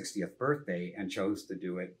for my 60th birthday and chose to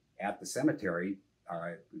do it at the cemetery,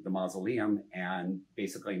 the mausoleum, and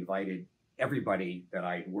basically invited everybody that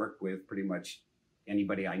I worked with, pretty much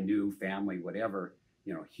anybody I knew, family, whatever,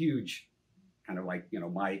 huge kind of like,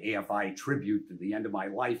 my AFI tribute to the end of my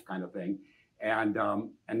life kind of thing. And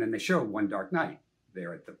then they showed One Dark Night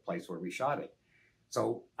there at the place where we shot it.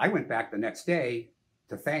 So I went back the next day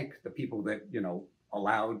to thank the people that,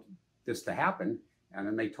 allowed this to happen. And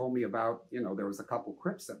then they told me about, there was a couple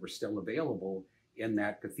crypts that were still available in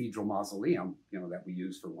that cathedral mausoleum, that we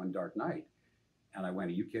used for One Dark Night. And I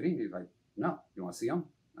went, are you kidding? He's like, no, you want to see them?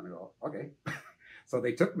 And I go, okay. So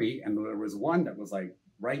they took me, and there was one that was like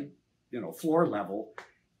right, floor level.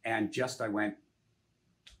 And I went,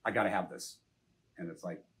 I got to have this. And it's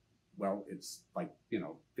like, well, it's like,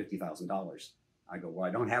 $50,000. I go, well,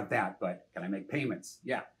 I don't have that, but can I make payments?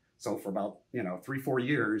 Yeah. So for about, 3-4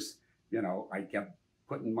 years, I kept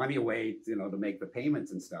putting money away, to make the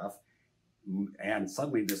payments and stuff. And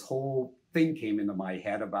suddenly this whole thing came into my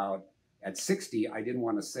head about at 60, I didn't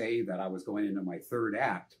want to say that I was going into my third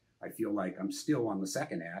act. I feel like I'm still on the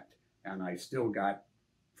second act, and I still got,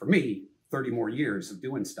 for me, 30 more years of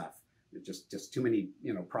doing stuff. There's just too many,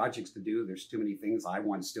 projects to do. There's too many things I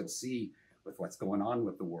want to still see with what's going on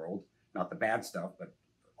with the world. Not the bad stuff, but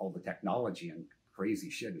all the technology and crazy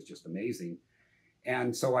shit is just amazing.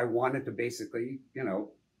 And so I wanted to basically,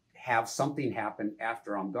 have something happen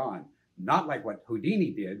after I'm gone. Not like what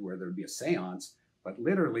Houdini did, where there'd be a seance, but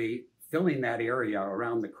literally filling that area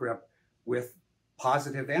around the crypt with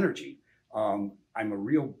positive energy. I'm a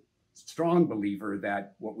real strong believer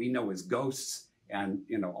that what we know as ghosts and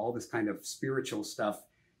all this kind of spiritual stuff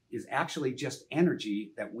is actually just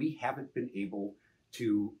energy that we haven't been able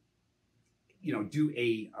to do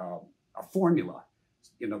a formula.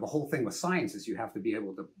 The whole thing with science is you have to be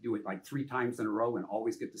able to do it like 3 times in a row and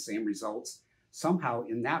always get the same results. Somehow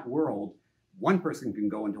in that world, one person can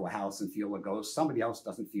go into a house and feel a ghost. Somebody else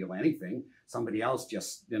doesn't feel anything. Somebody else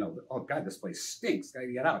just, oh God, this place stinks. Gotta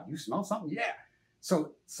get out. You smell something? Yeah.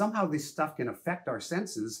 So somehow this stuff can affect our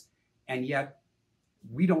senses, and yet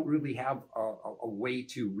we don't really have a way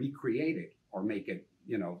to recreate it or make it,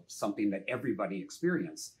 something that everybody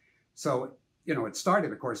experience. So, it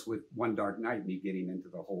started, of course, with One Dark Night, me getting into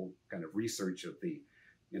the whole kind of research of the,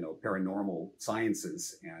 paranormal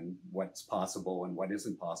sciences and what's possible and what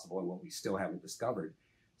isn't possible and what we still haven't discovered.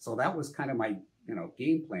 So that was kind of my,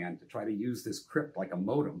 game plan to try to use this crypt like a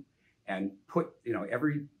modem and put,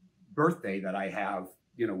 every birthday that I have,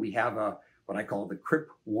 we have what I call the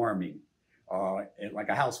crypt warming, like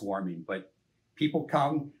a housewarming, but people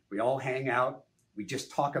come, we all hang out, we just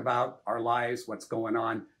talk about our lives, what's going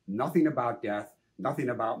on, nothing about death, nothing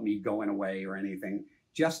about me going away or anything,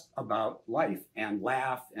 just about life, and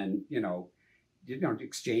laugh and,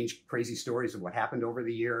 exchange crazy stories of what happened over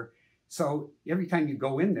the year. So every time you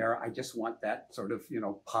go in there, I just want that sort of,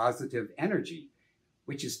 positive energy,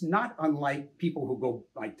 which is not unlike people who go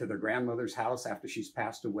like to their grandmother's house after she's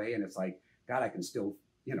passed away. And it's like, God, I can still,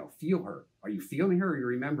 feel her. Are you feeling her or are you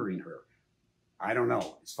remembering her? I don't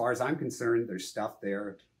know. As far as I'm concerned, there's stuff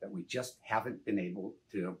there that we just haven't been able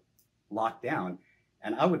to lock down.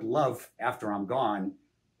 And I would love, after I'm gone,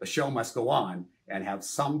 the show must go on and have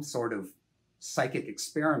some sort of psychic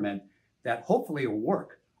experiment that hopefully will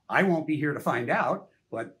work. I won't be here to find out,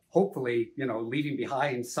 but hopefully, leaving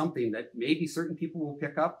behind something that maybe certain people will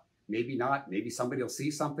pick up, maybe not, maybe somebody will see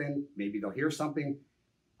something, maybe they'll hear something.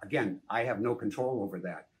 Again, I have no control over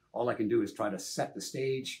that. All I can do is try to set the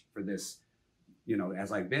stage for this,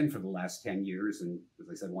 as I've been for the last 10 years. And as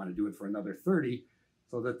I said, want to do it for another 30,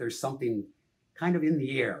 so that there's something kind of in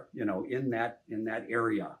the air, in that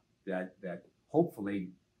area that hopefully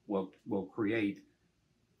will create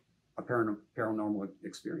a paranormal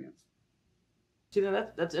experience. See,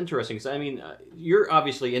 that's interesting, because I mean, you're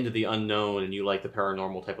obviously into the unknown and you like the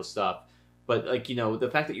paranormal type of stuff, but like, the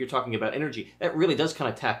fact that you're talking about energy, that really does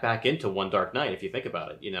kind of tap back into One Dark Night if you think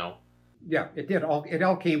about it, Yeah, it did. It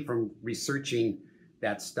all came from researching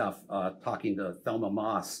that stuff, talking to Thelma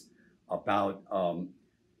Moss about,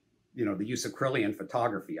 the use of Kirlian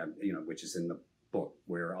photography, which is in the book,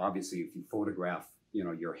 where obviously if you photograph,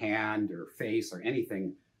 your hand or face or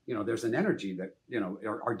anything, there's an energy that,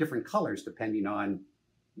 are different colors depending on,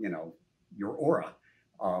 your aura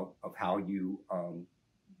of how you,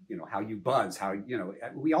 how you buzz, how,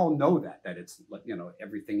 we all know that it's,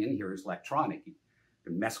 everything in here is electronic. You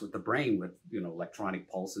can mess with the brain with, electronic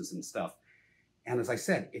pulses and stuff. And as I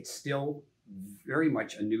said, it's still very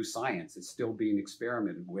much a new science. It's still being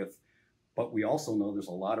experimented with. But we also know there's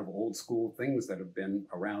a lot of old school things that have been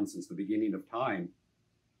around since the beginning of time.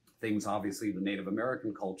 Things obviously the Native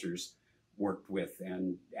American cultures worked with,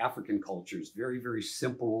 and African cultures, very, very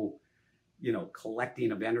simple,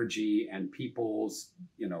 collecting of energy and people's,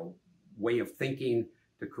 way of thinking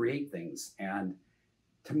to create things. And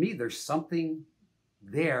to me, there's something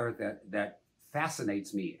there that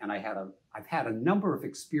fascinates me. And I've had a number of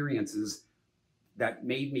experiences that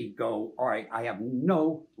made me go, all right, I have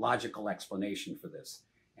no logical explanation for this.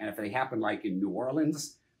 And if they happen like in New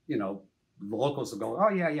Orleans, the locals will go, oh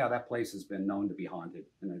yeah, that place has been known to be haunted.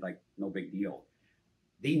 And they're like, no big deal.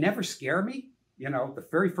 They never scare me. The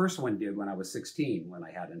very first one did when I was 16, when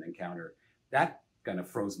I had an encounter. That kind of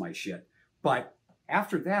froze my shit. But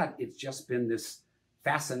after that, it's just been this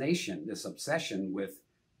fascination, this obsession with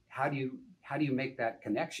how do you make that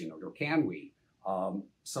connection, or can we?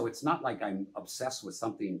 So it's not like I'm obsessed with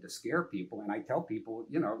something to scare people. And I tell people,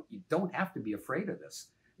 you know, you don't have to be afraid of this.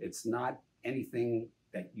 It's not anything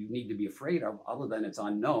that you need to be afraid of other than it's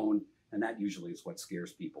unknown. And that usually is what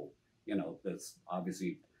scares people. You know, that's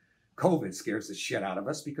obviously COVID scares the shit out of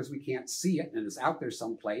us because we can't see it and it's out there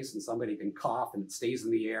someplace and somebody can cough and it stays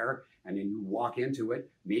in the air and then you walk into it.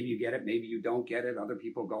 Maybe you get it, maybe you don't get it. Other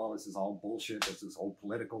people go, oh, this is all bullshit. This is this whole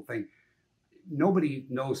political thing. Nobody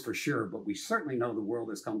knows for sure, but we certainly know the world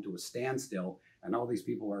has come to a standstill and all these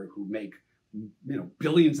people who make, you know,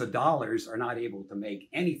 billions of dollars are not able to make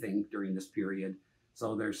anything during this period.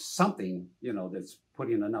 So there's something, you know, that's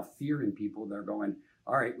putting enough fear in people. They're going,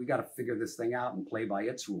 all right, we got to figure this thing out and play by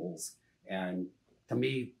its rules. And to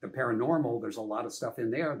me, the paranormal, there's a lot of stuff in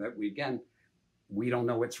there that we don't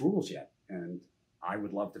know its rules yet. And I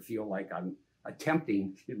would love to feel like I'm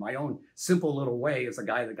attempting in my own simple little way as a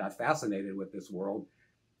guy that got fascinated with this world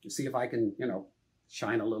to see if I can, you know,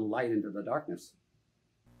 shine a little light into the darkness.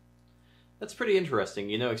 That's pretty interesting,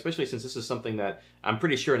 you know, especially since this is something that I'm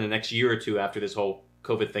pretty sure in the next year or two after this whole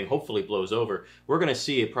COVID thing hopefully blows over, we're going to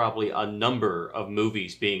see probably a number of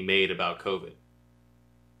movies being made about COVID.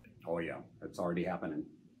 Oh, yeah. That's already happening.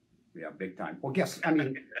 Yeah, big time. Well, I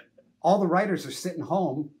mean, all the writers are sitting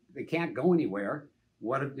home. They can't go anywhere.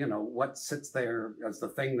 What sits there as the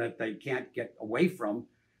thing that they can't get away from?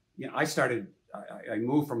 You know, I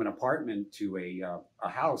moved from an apartment to a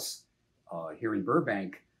house here in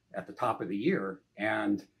Burbank at the top of the year.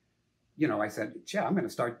 And, you know, I said, yeah, I'm going to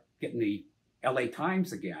start getting the LA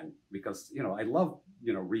Times again because, you know, I love,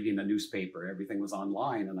 you know, reading the newspaper. Everything was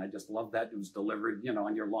online and I just loved that. It was delivered, you know,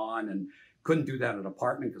 on your lawn and couldn't do that at an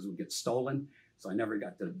apartment because it would get stolen. So I never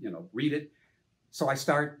got to, you know, read it. So I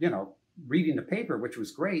start, you know, reading the paper, which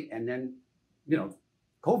was great. And then, you know,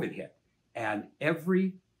 COVID hit and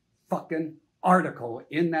every fucking article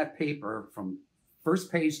in that paper from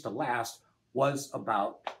first page to last was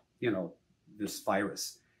about, you know, this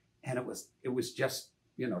virus. And it was just,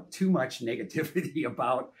 you know, too much negativity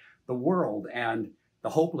about the world and the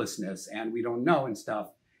hopelessness and we don't know and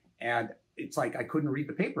stuff. And it's like, I couldn't read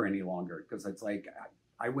the paper any longer because it's like,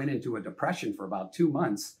 I went into a depression for about 2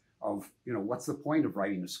 months of, you know, what's the point of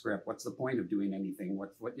writing a script? What's the point of doing anything?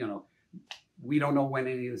 You know, we don't know when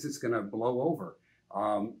any of this is going to blow over.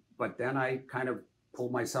 But then I kind of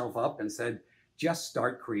pulled myself up and said, just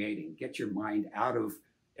start creating, get your mind out of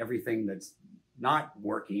everything that's not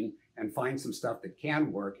working and find some stuff that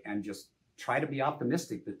can work and just try to be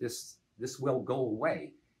optimistic that this will go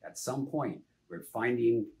away at some point. We're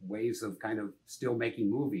finding ways of kind of still making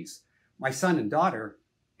movies. My son and daughter,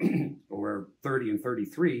 who are 30 and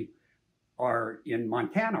 33, are in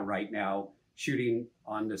Montana right now shooting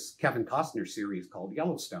on this Kevin Costner series called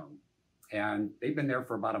Yellowstone. And they've been there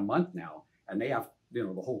for about a month now. And they have, you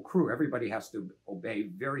know, the whole crew, everybody has to obey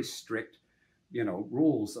very strict, you know,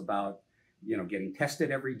 rules about, you know, getting tested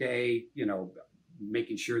every day, you know,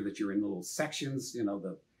 making sure that you're in little sections, you know,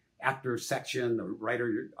 the actor section,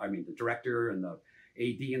 the director and the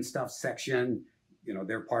AD and stuff section, you know,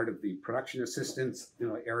 they're part of the production assistants, you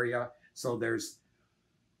know, area. So there's,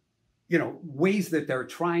 you know, ways that they're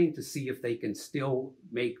trying to see if they can still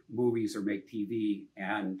make movies or make TV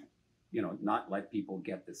and, you know, not let people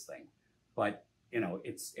get this thing. But, you know,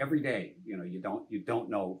 it's every day, you know, you don't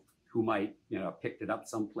know who might, you know, picked it up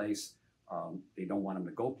someplace. They don't want them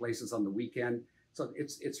to go places on the weekend. So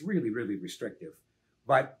it's really, really restrictive.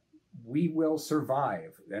 But we will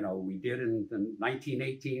survive. You know, we did in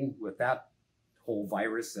 1918 with that whole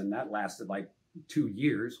virus, and that lasted like 2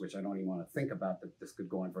 years, which I don't even want to think about that this could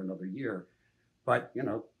go on for another year. But, you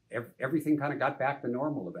know, everything kind of got back to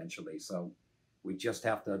normal eventually. So we just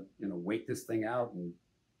have to, you know, wait this thing out and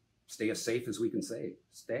stay as safe as we can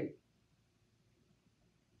stay.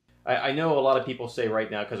 I know a lot of people say right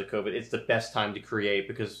now because of COVID, it's the best time to create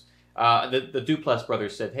because the Duplass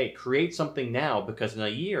brothers said, hey, create something now because in a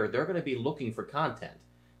year they're going to be looking for content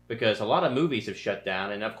because a lot of movies have shut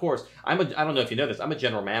down. And of course, I don't know if you know this, I'm a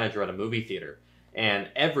general manager at a movie theater and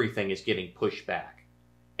everything is getting pushed back.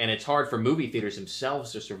 And it's hard for movie theaters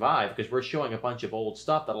themselves to survive because we're showing a bunch of old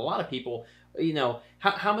stuff that a lot of people, you know,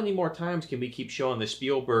 how many more times can we keep showing the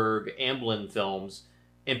Spielberg, Amblin films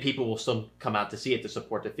and people will still come out to see it to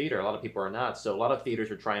support the theater? A lot of people are not. So a lot of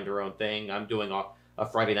theaters are trying their own thing. I'm doing a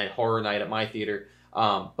Friday night horror night at my theater.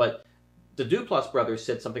 But the Duplass brothers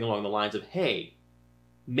said something along the lines of, hey,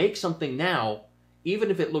 make something now,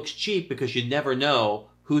 even if it looks cheap, because you never know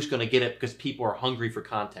who's going to get it because people are hungry for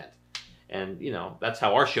content. And, you know, that's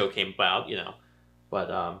how our show came about, you know.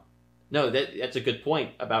 But, no, that's a good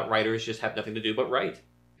point about writers just have nothing to do but write.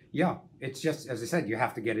 Yeah, it's just, as I said, you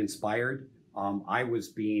have to get inspired. I was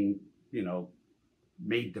being, you know,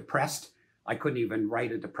 made depressed. I couldn't even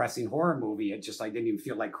write a depressing horror movie. I didn't even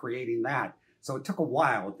feel like creating that. So it took a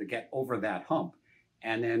while to get over that hump.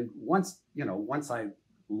 And then once I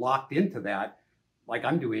locked into that, like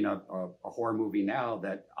I'm doing a horror movie now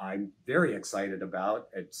that I'm very excited about.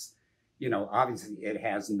 It's, obviously it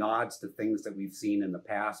has nods to things that we've seen in the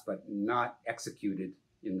past, but not executed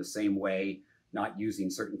in the same way, not using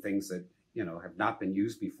certain things that, have not been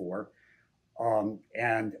used before.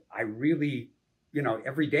 And I really,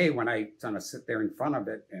 every day when I kind of sit there in front of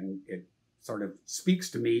it and it sort of speaks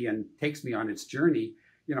to me and takes me on its journey,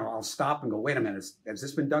 I'll stop and go, wait a minute, has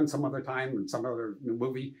this been done some other time in some other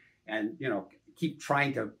movie? And, keep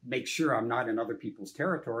trying to make sure I'm not in other people's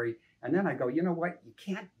territory. And then I go, you know what? You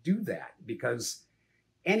can't do that, because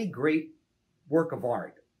any great work of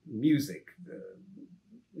art, music,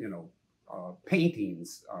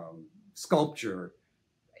 paintings, sculpture,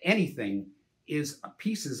 anything is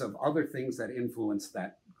pieces of other things that influence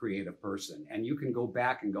that creative person. And you can go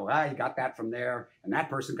back and go, you got that from there, and that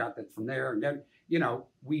person got that from there. And then,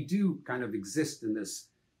 we do kind of exist in this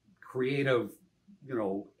creative,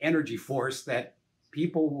 energy force that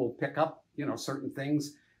people will pick up, certain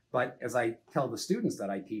things. But as I tell the students that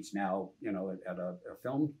I teach now, at a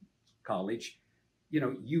film college,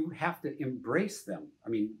 you have to embrace them. I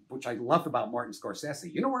mean, which I love about Martin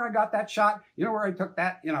Scorsese. You know where I got that shot? You know where I took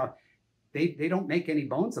that? They don't make any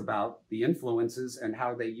bones about the influences and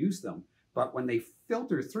how they use them. But when they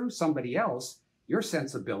filter through somebody else, your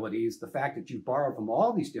sensibilities, the fact that you borrow from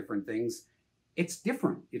all these different things, it's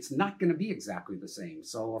different. It's not going to be exactly the same.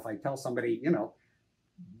 So if I tell somebody,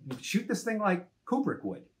 shoot this thing like Kubrick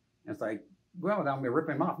would, and it's like, well, I'm going to rip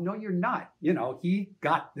him off. No, you're not. He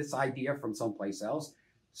got this idea from someplace else.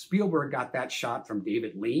 Spielberg got that shot from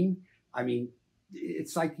David Lean. I mean,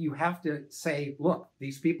 it's like you have to say, look,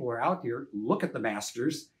 these people are out here. Look at the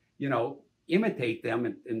masters, imitate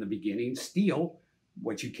them in the beginning, steal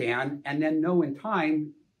what you can, and then know in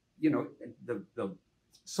time, the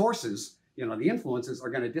sources, the influences are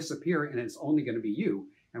going to disappear, and it's only going to be you.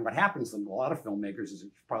 And what happens to a lot of filmmakers, as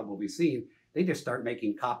you've probably seen, they just start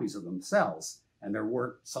making copies of themselves, and their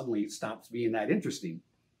work suddenly stops being that interesting,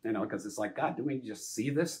 because it's like, God, do we just see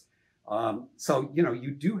this? So,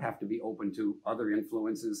 you do have to be open to other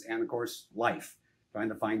influences, and of course, life, trying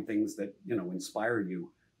to find things that, inspire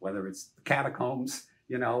you, whether it's the catacombs,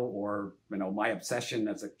 or, my obsession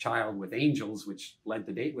as a child with angels, which led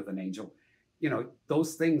to Date with an Angel,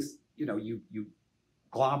 those things, you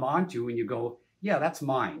glom onto and you go, yeah, that's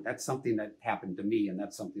mine. That's something that happened to me, and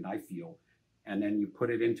that's something I feel. And then you put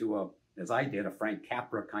it into as I did, a Frank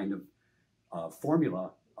Capra kind of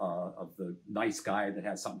formula of the nice guy that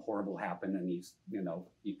has something horrible happen, and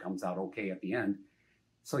he comes out okay at the end.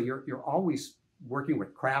 So you're always working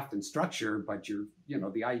with craft and structure, but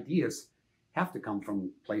the ideas have to come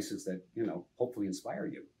from places that, hopefully inspire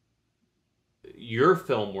you. Your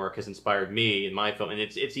film work has inspired me in my film, and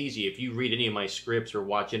it's easy. If you read any of my scripts or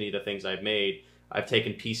watch any of the things I've made, I've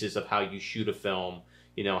taken pieces of how you shoot a film,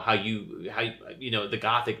 how you the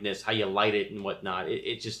gothicness, how you light it and whatnot.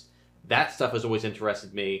 It just, that stuff has always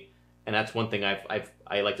interested me, and that's one thing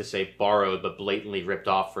I like to say borrowed but blatantly ripped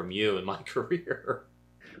off from you in my career.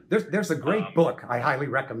 There's a great book I highly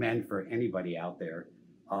recommend for anybody out there,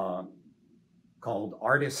 called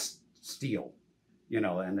Artists Steal.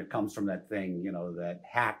 And it comes from that thing, that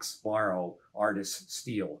hacks borrow, artists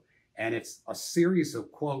steal. And it's a series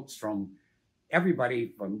of quotes from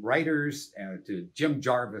everybody, from writers to Jim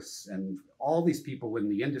Jarvis and all these people in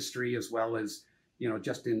the industry, as well as,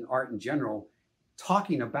 just in art in general,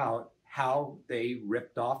 talking about how they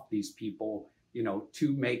ripped off these people,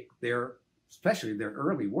 to make especially their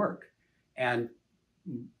early work. And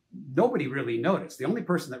nobody really noticed. The only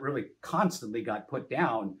person that really constantly got put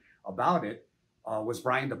down about it was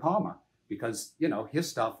Brian De Palma, because, his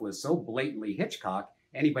stuff was so blatantly Hitchcock.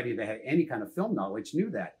 Anybody that had any kind of film knowledge knew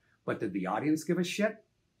that. But did the audience give a shit?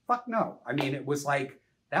 Fuck no. I mean, it was like,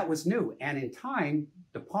 that was new. And in time,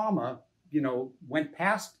 De Palma, went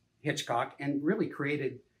past Hitchcock and really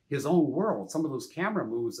created his own world. Some of those camera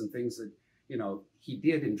moves and things that, he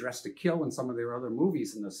did in Dressed to Kill and some of their other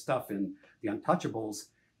movies and the stuff in The Untouchables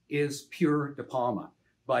is pure De Palma.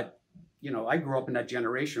 But I grew up in that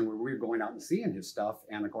generation where we were going out and seeing his stuff.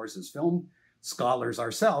 And of course, as film scholars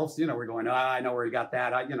ourselves, we're going, I know where he got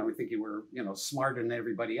that. We think we're, smarter than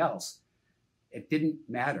everybody else. It didn't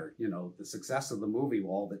matter. The success of the movie was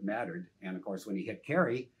all that mattered. And of course, when he hit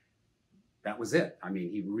Carrie, that was it. I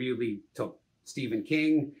mean, he really took Stephen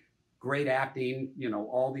King, great acting,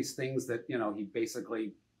 all these things that, he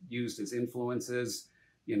basically used as influences,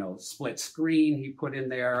 split screen he put in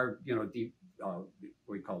there, what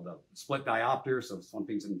we call the split diopter, so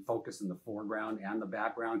something's in focus in the foreground and the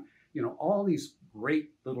background. You know, all these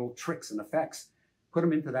great little tricks and effects, put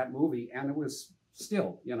them into that movie, and it was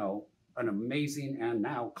still, you know, an amazing and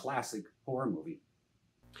now classic horror movie.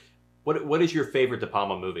 What is your favorite De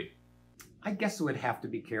Palma movie? I guess it would have to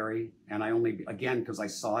be Carrie, and I only, again, because I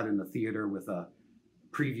saw it in the theater with a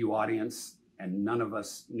preview audience, and none of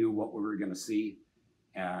us knew what we were going to see,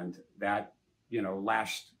 and that, you know,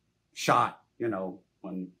 last shot, you know,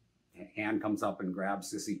 when hand comes up and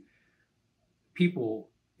grabs Sissy, people,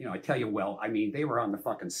 you know, I tell you, well, I mean, they were on the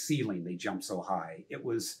fucking ceiling. They jumped so high. It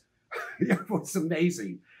was, it was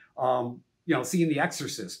amazing. You know, seeing The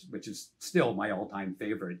Exorcist, which is still my all-time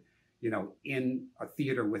favorite, you know, in a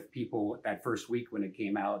theater with people that first week when it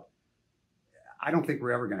came out, I don't think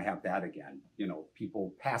we're ever going to have that again. You know,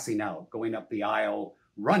 people passing out, going up the aisle,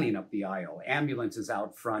 running up the aisle, ambulances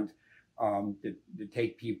out front to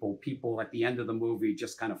take people at the end of the movie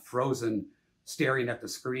just kind of frozen, staring at the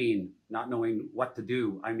screen, not knowing what to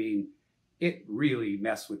do. I mean, it really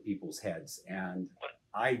messed with people's heads. And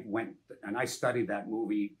I went and I studied that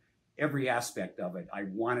movie, every aspect of it. I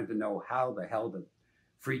wanted to know how the hell the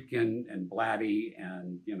Friedkin and Blatty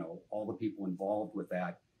and, you know, all the people involved with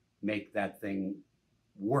that make that thing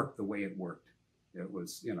work the way it worked. It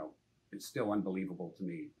was, you know, it's still unbelievable to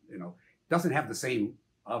me. You know, it doesn't have the same,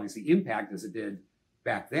 obviously, impact as it did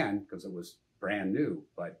back then because it was brand new,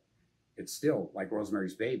 but it's still, like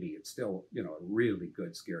Rosemary's Baby, it's still, you know, a really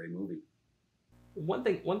good, scary movie. One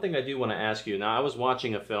thing I do want to ask you, now I was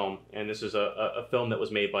watching a film, and this is a film that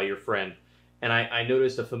was made by your friend, and I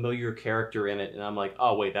noticed a familiar character in it, and I'm like,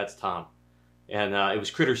 oh wait, that's Tom. And it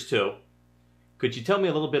was Critters 2. Could you tell me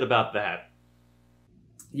a little bit about that?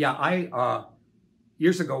 Yeah, I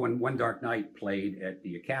years ago when One Dark Night played at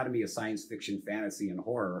the Academy of Science Fiction, Fantasy, and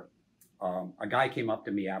Horror, a guy came up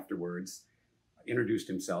to me afterwards, introduced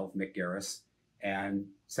himself, Mick Garris, and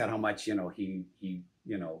said how much, you know, he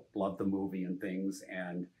you know, loved the movie and things,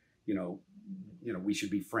 and you know, we should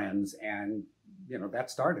be friends, and you know, that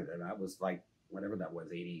started it. I was like, whatever that was,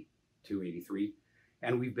 82, 83,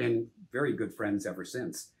 and we've been very good friends ever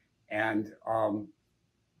since. And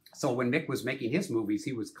so when Mick was making his movies,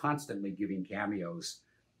 he was constantly giving cameos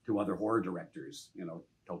to other horror directors. You know,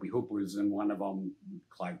 Tobe Hooper was in one of them,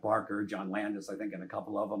 Clive Barker, John Landis, I think, in a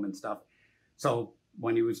couple of them and stuff. So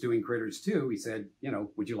when he was doing Critters 2, he said, you know,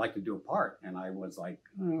 would you like to do a part? And I was like,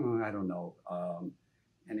 I don't know.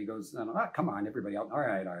 And he goes, no, come on, everybody else. All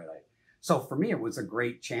right. So for me, it was a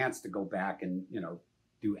great chance to go back and, you know,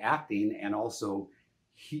 do acting. And also,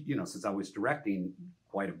 you know, since I was directing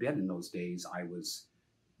quite a bit in those days, I was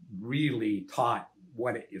really taught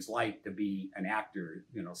what it is like to be an actor,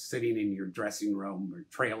 you know, sitting in your dressing room or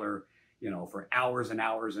trailer, you know, for hours and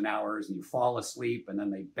hours and hours, and you fall asleep, and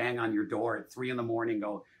then they bang on your door at 3 a.m,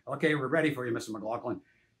 go, okay, we're ready for you, Mr. McLoughlin.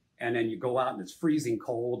 And then you go out and it's freezing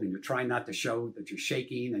cold, and you're trying not to show that you're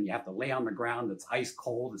shaking, and you have to lay on the ground that's ice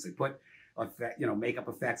cold as they put, you know, makeup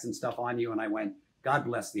effects and stuff on you. And I went, God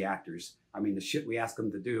bless the actors. I mean, the shit we ask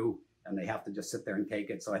them to do, and they have to just sit there and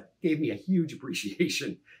take it. So it gave me a huge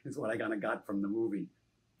appreciation is what I kind of got from the movie.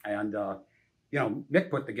 And, you know, Mick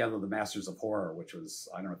put together the Masters of Horror, which was,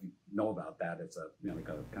 I don't know if you know about that. It's a, you know, like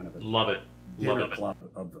a kind of a Love it. club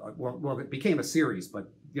of well, it became a series, but,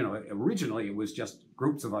 you know, originally it was just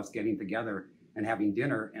groups of us getting together and having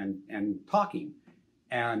dinner and talking.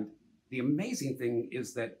 And the amazing thing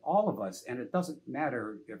is that all of us, and it doesn't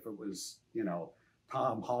matter if it was, you know,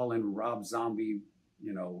 Tom Holland, Rob Zombie,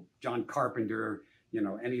 you know, John Carpenter, you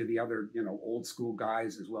know, any of the other, you know, old school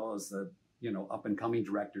guys, as well as the, you know, up and coming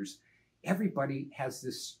directors, everybody has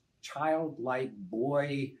this childlike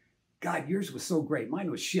boy, God, yours was so great. Mine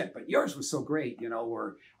was shit, but yours was so great, you know,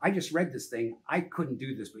 or I just read this thing. I couldn't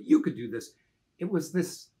do this, but you could do this. It was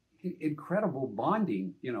this incredible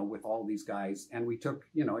bonding, you know, with all these guys. And we took,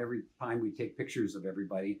 you know, every time we take pictures of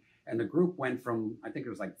everybody, and the group went from, I think it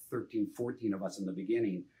was like 13, 14 of us in the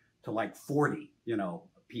beginning to like 40, you know,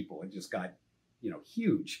 people. It just got, you know,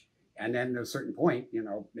 huge. And then at a certain point, you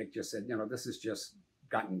know, Mick just said, you know, this has just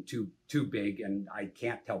gotten too big, and I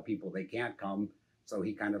can't tell people they can't come. So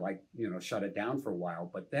he kind of like, you know, shut it down for a while,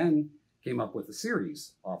 but then came up with a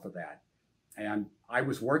series off of that. And I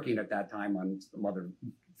was working at that time on some other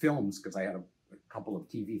films because I had a couple of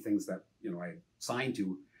TV things that, you know, I signed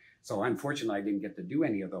to. So unfortunately, I didn't get to do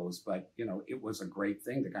any of those, but, you know, it was a great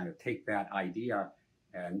thing to kind of take that idea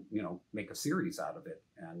and, you know, make a series out of it.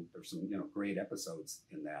 And there's some, you know, great episodes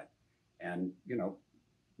in that. And, you know,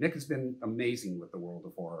 Mick has been amazing with the world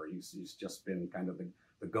of horror. He's just been kind of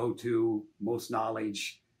the go-to, most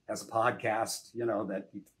knowledge, has a podcast, you know, that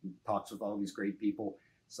he talks with all these great people.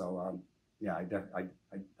 So, yeah,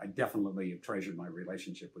 I definitely have treasured my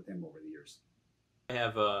relationship with him over the years.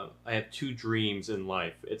 I have two dreams in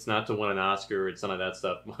life. It's not to win an Oscar. It's none of that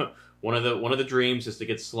stuff. One of the dreams is to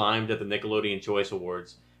get slimed at the Nickelodeon Choice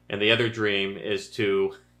Awards, and the other dream is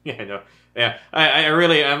to yeah, I know. Yeah, I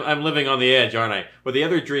really I'm living on the edge, aren't I? But the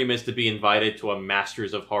other dream is to be invited to a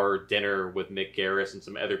Masters of Horror dinner with Mick Garris and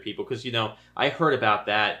some other people, because I heard about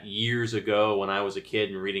that years ago when I was a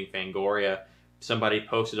kid and reading Fangoria. Somebody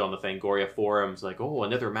posted on the Fangoria forums like, "Oh,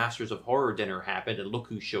 another Masters of Horror dinner happened, and look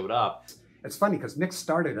who showed up." It's funny because Mick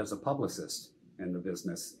started as a publicist in the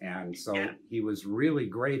business, and so he was really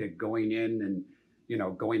great at going in and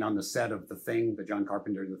going on the set of The Thing, the John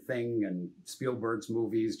Carpenter The Thing, and Spielberg's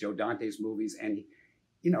movies, Joe Dante's movies, and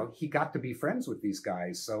he got to be friends with these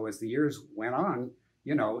guys. So as the years went on,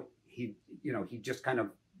 he just kind of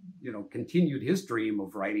continued his dream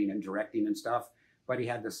of writing and directing and stuff. But he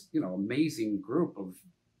had this amazing group of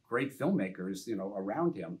great filmmakers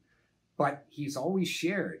around him. But he's always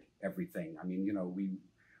shared everything. I mean,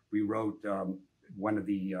 we wrote one of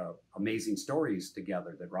the amazing stories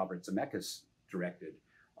together that Robert Zemeckis directed,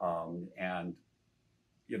 and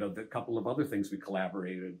the couple of other things we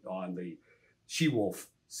collaborated on, the She-Wolf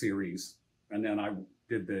series, and then I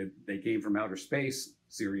did the They Came from Outer Space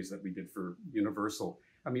series that we did for Universal.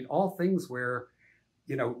 I mean, all things where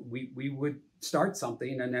we would start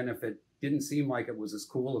something, and then if it didn't seem like it was as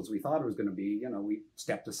cool as we thought it was going to be, we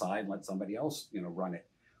stepped aside and let somebody else run it.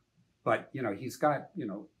 But he's got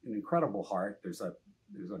an incredible heart. There's a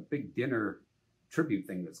big dinner tribute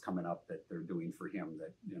thing that's coming up that they're doing for him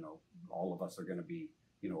that all of us are going to be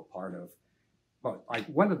a part of. But like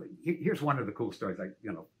here's one of the cool stories. Like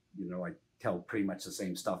I tell pretty much the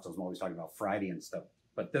same stuff. So I'm always talking about Friday and stuff.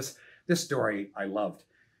 But this story I loved.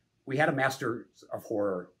 We had a Master of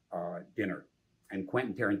Horror dinner, and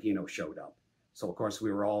Quentin Tarantino showed up. So of course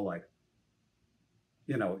we were all like,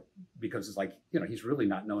 because it's like he's really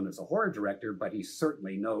not known as a horror director, but he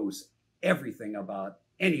certainly knows everything about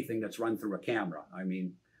anything that's run through a camera. I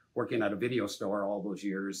mean, working at a video store all those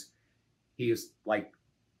years, he is like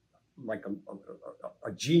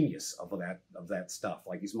a genius of that stuff.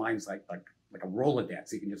 Like his mind's like a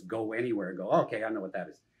Rolodex. He can just go anywhere and go, okay, I know what that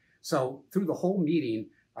is. So through the whole meeting,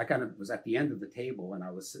 I kind of was at the end of the table, and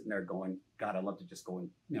I was sitting there going, God, I'd love to just go and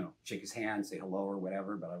shake his hand, say hello or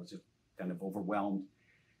whatever, but I was just kind of overwhelmed.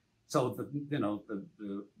 So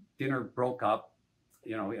the dinner broke up.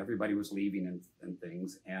 Everybody was leaving and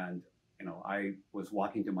things. And, I was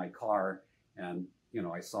walking to my car, and,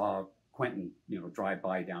 I saw Quentin, drive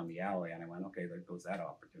by down the alley, and I went, okay, there goes that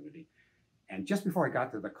opportunity. And just before I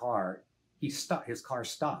got to the car, his car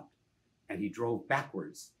stopped, and he drove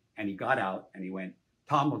backwards, and he got out and he went,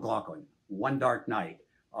 Tom Mcloughlin, One Dark Night,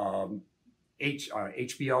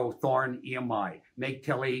 HBO, Thorn, EMI, Meg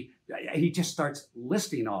Tilly. He just starts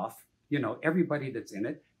listing off, everybody that's in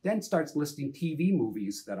it. Then starts listing TV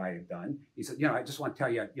movies that I had done. He said, I just want to tell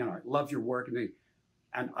you, I love your work.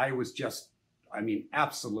 And I was just,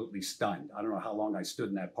 absolutely stunned. I don't know how long I stood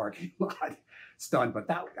in that parking lot, stunned. But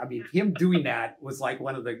him doing that was like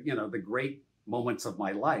one of the, the great moments of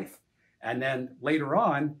my life. And then later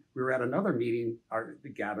on, we were at another meeting, the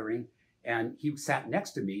gathering, and he sat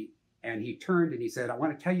next to me, and he turned and he said, I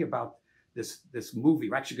want to tell you about this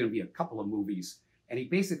movie. We're actually going to be a couple of movies. And he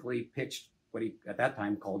basically pitched what he at that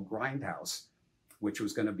time called Grindhouse, which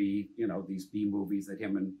was going to be, these B movies that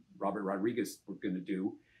him and Robert Rodriguez were going to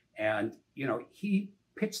do. And, he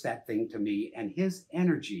pitched that thing to me, and his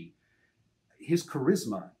energy, his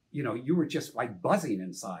charisma, you were just like buzzing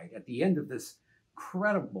inside at the end of this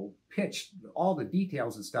incredible pitch, all the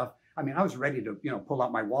details and stuff. I was ready to, pull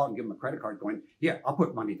out my wallet and give him a credit card going, yeah, I'll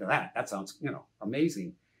put money to that. That sounds,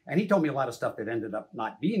 amazing. And he told me a lot of stuff that ended up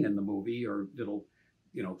not being in the movie, or little,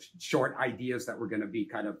 short ideas that were going to be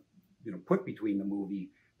kind of, put between the movie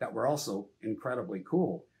that were also incredibly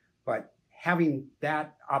cool. But having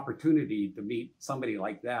that opportunity to meet somebody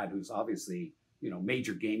like that, who's obviously,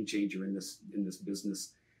 major game changer in this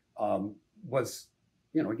business, was,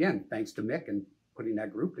 again, thanks to Mick and putting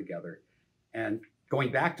that group together. And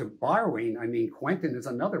going back to borrowing, Quentin is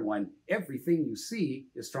another one. Everything you see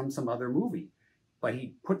is from some other movie, but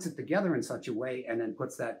he puts it together in such a way, and then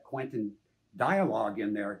puts that Quentin dialogue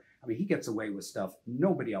in there. He gets away with stuff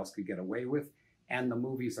nobody else could get away with. And the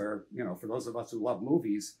movies are, for those of us who love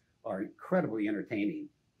movies, are incredibly entertaining.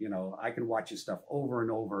 I can watch his stuff over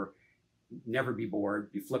and over, never be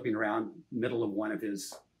bored, be flipping around middle of one of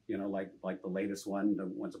his, like the latest one, the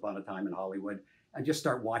Once Upon a Time in Hollywood, and just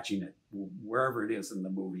start watching it wherever it is in the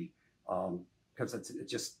movie, because it's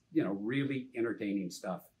just, really entertaining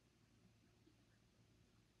stuff.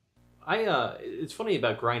 It's funny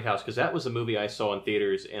about Grindhouse because that was a movie I saw in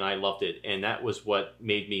theaters and I loved it, and that was what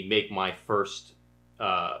made me make my first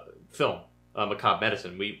film, Macabre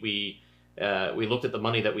Medicine. We looked at the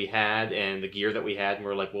money that we had and the gear that we had, and we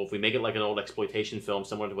were like, well, if we make it like an old exploitation film,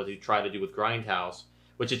 similar to what they tried to do with Grindhouse,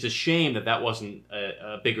 which it's a shame that that wasn't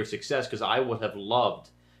a bigger success because I would have loved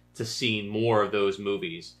to see more of those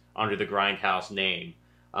movies under the Grindhouse name.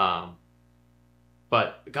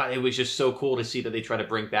 But God, it was just so cool to see that they try to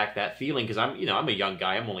bring back that feeling because I'm a young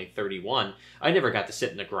guy. I'm only 31. I never got to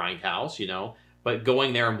sit in a Grindhouse, but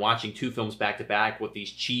going there and watching two films back to back with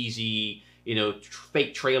these cheesy,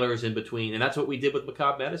 fake trailers in between, and that's what we did with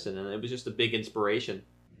Macabre Medicine, and it was just a big inspiration.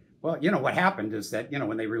 Well, what happened is that,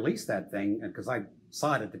 when they released that thing, because I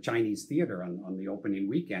saw it at the Chinese theater on the opening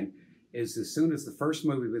weekend, is as soon as the first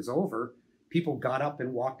movie was over, people got up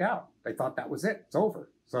and walked out. They thought that was it. It's over.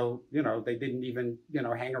 So, they didn't even,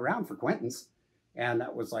 hang around for Quentin's. And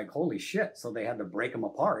that was like, holy shit. So they had to break them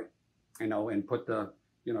apart, and put the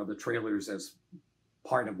trailers as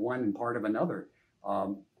part of one and part of another.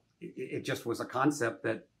 It just was a concept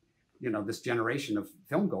that, this generation of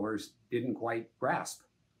filmgoers didn't quite grasp.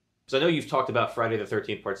 So I know you've talked about Friday the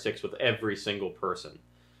 13th Part 6 with every single person.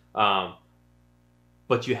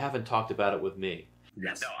 But you haven't talked about it with me.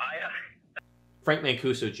 Yes. No, Frank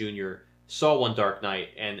Mancuso Jr. saw One Dark Night,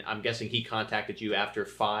 and I'm guessing he contacted you after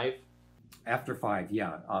 5? After 5,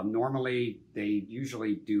 yeah. Normally, they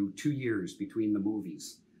usually do 2 years between the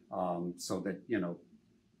movies, so that,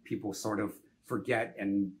 people sort of forget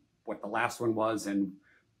and what the last one was and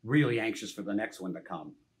really anxious for the next one to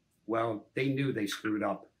come. Well, they knew they screwed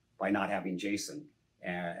up by not having Jason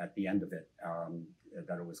at the end of it,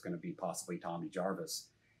 that it was going to be possibly Tommy Jarvis.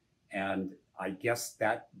 And I guess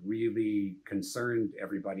that really concerned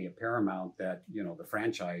everybody at Paramount that, the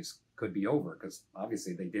franchise could be over because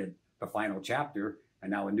obviously they did the final chapter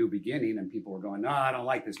and now a new beginning, and people were going, no, I don't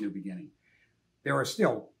like this new beginning. There are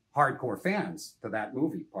still hardcore fans to that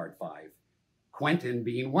movie, Part 5, Quentin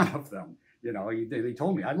being one of them. They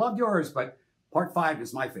told me, I loved yours, but Part 5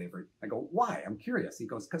 is my favorite. I go, why? I'm curious. He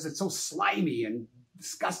goes, because it's so slimy and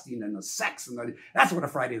disgusting and the sex and that's what a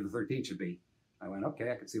Friday the 13th should be. I went,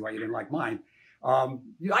 okay, I can see why you didn't like mine. I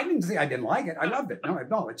didn't say I didn't like it. I loved it.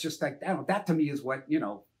 No, it's just like, that to me is what,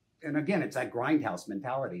 and again, it's that Grindhouse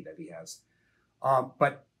mentality that he has.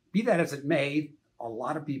 But be that as it may, a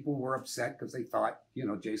lot of people were upset because they thought,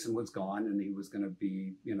 Jason was gone and he was going to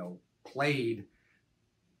be, played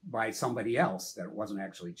by somebody else, that it wasn't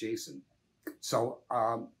actually Jason. So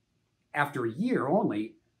after a year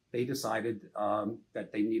only, they decided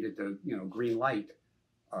that they needed to, green light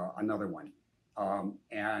another one.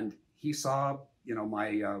 And he saw,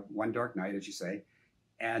 my One Dark Night, as you say,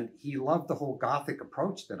 and he loved the whole Gothic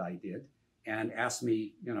approach that I did and asked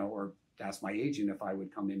me, or asked my agent if I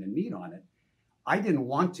would come in and meet on it. I didn't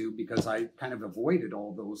want to because I kind of avoided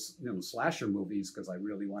all those, slasher movies because I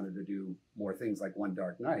really wanted to do more things like One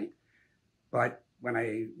Dark Night. But when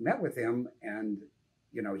I met with him and,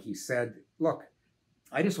 he said, look,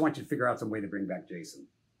 I just want you to figure out some way to bring back Jason,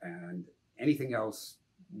 and anything else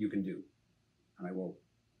you can do. And I will,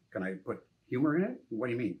 can I put humor in it? What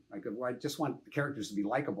do you mean? I go, well, I just want the characters to be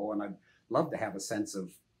likable, and I'd love to have a sense of,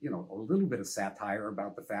 a little bit of satire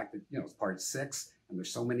about the fact that, it's Part 6 and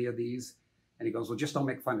there's so many of these. And he goes, well, just don't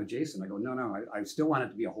make fun of Jason. I go, no, I still want it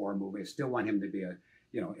to be a horror movie. I still want him to be a,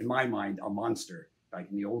 in my mind, a monster,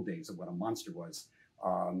 like in the old days of what a monster was.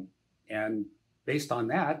 And based on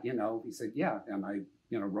that, he said, yeah. And I,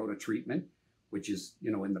 wrote a treatment, which is,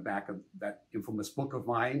 in the back of that infamous book of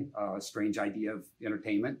mine, Strange Idea of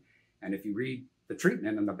Entertainment. And if you read the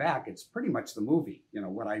treatment in the back, it's pretty much the movie.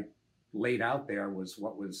 What I laid out there was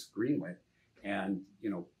what was greenlit and,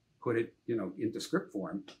 put it, into script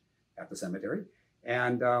form at the cemetery.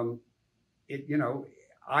 And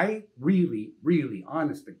I really, really,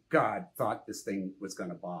 honest to God, thought this thing was going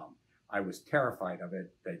to bomb. I was terrified of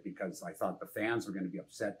it because I thought the fans were going to be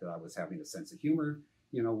upset that I was having a sense of humor,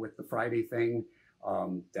 with the Friday thing,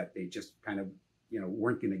 that they just kind of,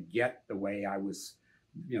 weren't going to get the way I was,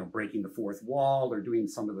 breaking the fourth wall or doing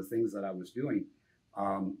some of the things that I was doing.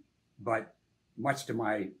 But much to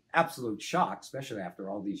my absolute shock, especially after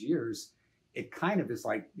all these years, it kind of is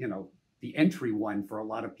like, the entry one for a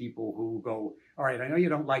lot of people who go, all right, I know you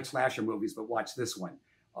don't like slasher movies, but watch this one.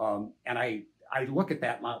 And I look at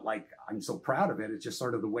that not like I'm so proud of it. It's just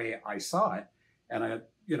sort of the way I saw it. And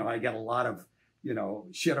I get a lot of,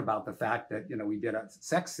 shit about the fact that, we did a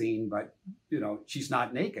sex scene, but, she's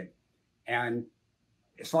not naked. And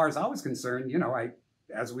as far as I was concerned,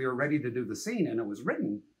 as we were ready to do the scene and it was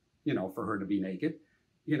written, for her to be naked,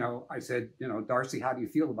 I said, Darcy, how do you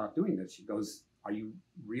feel about doing this? She goes, are you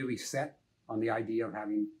really set on the idea of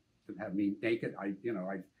having to have me naked? I've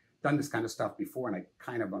done this kind of stuff before, and I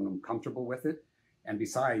kind of am uncomfortable with it. And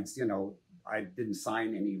besides, I didn't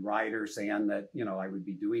sign any rider saying that, I would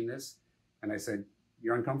be doing this. And I said,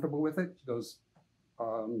 you're uncomfortable with it? She goes,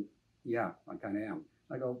 yeah, I kind of am.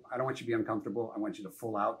 I go, I don't want you to be uncomfortable. I want you to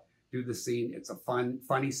full out do the scene. It's a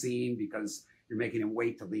funny scene because you're making him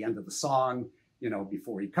wait till the end of the song,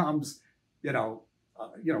 before he comes. We'll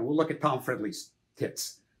look at Tom Fridley's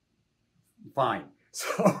tits. Fine.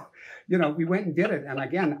 So, we went and did it. And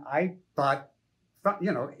again, I thought,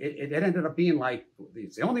 it ended up being like,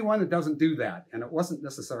 it's the only one that doesn't do that. And it wasn't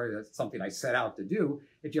necessarily something I set out to do.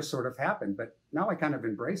 It just sort of happened. But now I kind of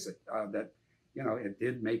embrace it, that, it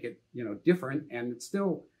did make it, different. And it's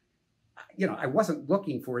still, I wasn't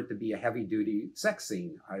looking for it to be a heavy duty sex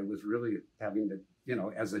scene. I was really having to,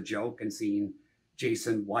 as a joke, and seeing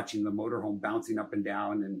Jason watching the motorhome bouncing up and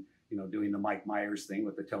down and, doing the Mike Myers thing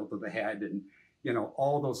with the tilt of the head and,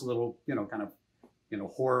 all those little, kind of,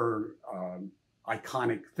 horror,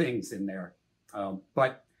 iconic things in there.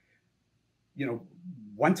 But,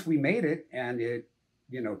 once we made it and it,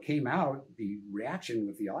 came out, the reaction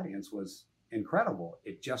with the audience was incredible.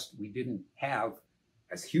 We didn't have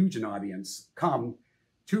as huge an audience come.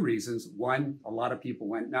 Two reasons. One, a lot of people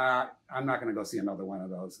went, nah, I'm not going to go see another one of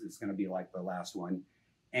those. It's going to be like the last one.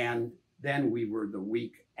 And then we were the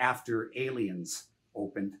week after Aliens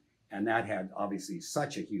opened, and that had obviously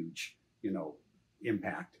such a huge,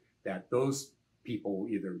 impact that those people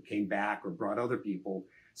either came back or brought other people.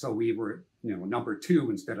 So we were, number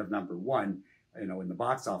 2 instead of number 1, in the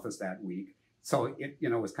box office that week. So it,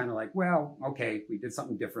 was kind of like, well, okay, we did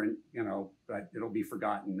something different, but it'll be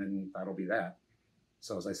forgotten and that'll be that.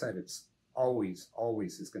 So as I said, it's always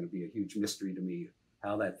is going to be a huge mystery to me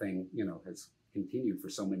how that thing, has continued for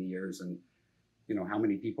so many years, and, how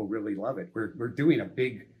many people really love it. We're doing a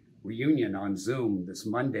big reunion on Zoom this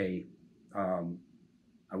Monday.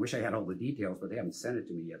 I wish I had all the details, but they haven't sent it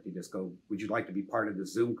to me yet. They just go, would you like to be part of the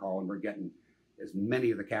Zoom call? And we're getting as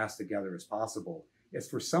many of the cast together as possible. It's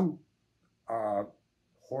for some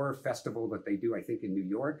horror festival that they do, I think, in New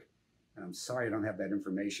York. And I'm sorry I don't have that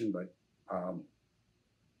information, but of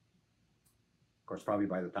course, probably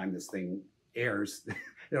by the time this thing airs,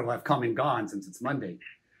 it'll have come and gone since it's Monday.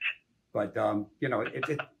 But,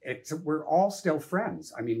 we're all still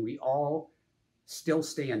friends. I mean, we all still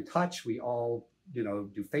stay in touch. We all,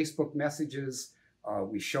 do Facebook messages.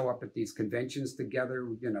 We show up at these conventions together.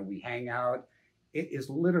 We hang out. It is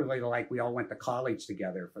literally like we all went to college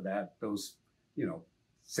together for those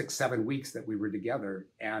 6-7 weeks that we were together.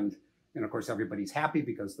 And of course, everybody's happy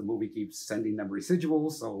because the movie keeps sending them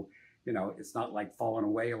residuals. So, it's not like falling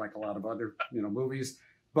away like a lot of other, movies.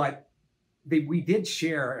 But we did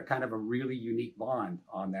share a kind of a really unique bond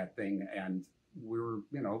on that thing. And we were,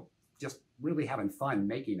 just really having fun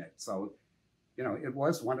making it. So, it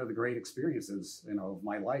was one of the great experiences, of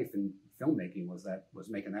my life in filmmaking was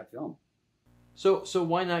making that film. So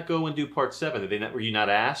why not go and do part 7? Were you not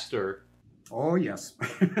asked, or? Oh, yes.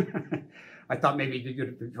 I thought maybe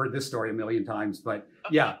you'd heard this story a million times, but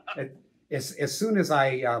yeah, as soon as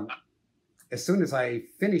I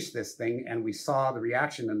finished this thing and we saw the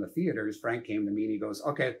reaction in the theaters, Frank came to me and he goes,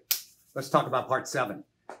 okay, let's talk about part 7.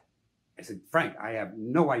 I said, Frank, I have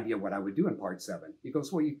no idea what I would do in part 7. He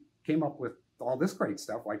goes, well, you came up with all this great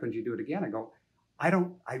stuff. Why couldn't you do it again? I go, I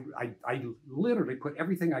literally put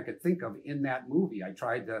everything I could think of in that movie. I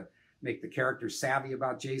tried to make the characters savvy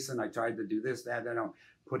about Jason. I tried to do this, that,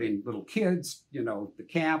 put in little kids, the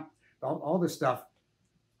camp, all this stuff.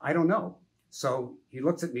 I don't know. So he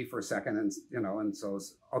looks at me for a second and, and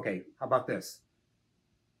says, okay, how about this?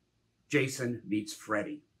 Jason meets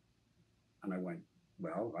Freddy. And I went,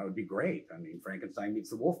 well, that would be great. I mean, Frankenstein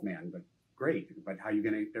meets the Wolfman, but great. But how are you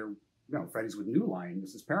going to, Freddy's with New Line.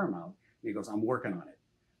 This is Paramount. And he goes, I'm working on it.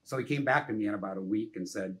 So he came back to me in about a week and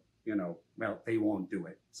said, well, they won't do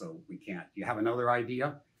it. So we can't. Do you have another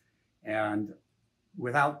idea? And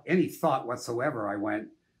without any thought whatsoever, I went,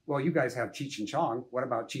 well, you guys have Cheech and Chong. What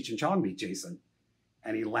about Cheech and Chong meet Jason?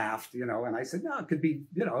 And he laughed, and I said, no, it could be,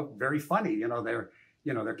 very funny.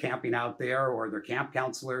 They're camping out there, or they're camp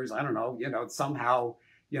counselors. I don't know, somehow,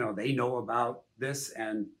 they know about this,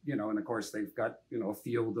 and, and of course they've got, a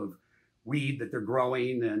field of weed that they're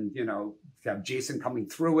growing, and, have Jason coming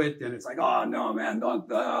through it. And it's like, oh no, man, don't,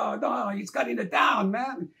 no, he's cutting it down,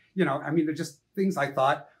 man. They're just things I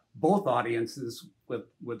thought both audiences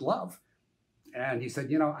would love. And he said,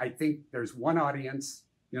 I think there's one audience,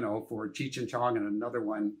 for Cheech and Chong, and another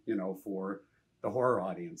one, for the horror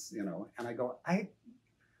audience, And I go, I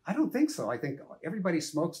don't think so. I think everybody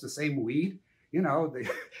smokes the same weed. you know,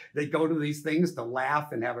 they go to these things to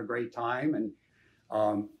laugh and have a great time.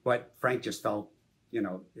 And but Frank just felt, you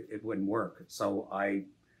know, it wouldn't work. So I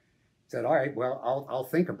said, all right, well, I'll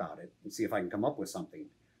think about it and see if I can come up with something.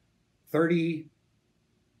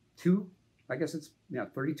 32, I guess it's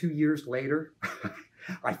 32 years later,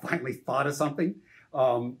 I finally thought of something.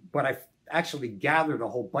 But I actually gathered a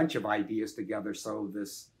whole bunch of ideas together. So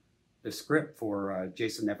the script for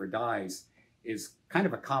Jason Never Dies is kind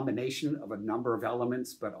of a combination of a number of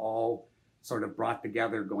elements, but all sort of brought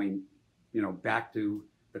together, going, you know, back to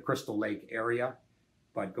the Crystal Lake area,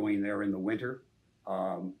 but going there in the winter.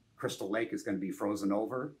 Crystal Lake is going to be frozen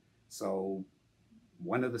over. So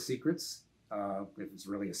one of the secrets, if it's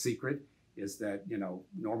really a secret, is that, you know,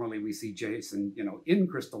 normally we see Jason, you know, in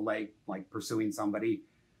Crystal Lake, like pursuing somebody.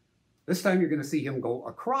 This time you're going to see him go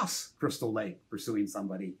across Crystal Lake pursuing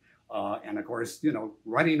somebody. And of course, you know,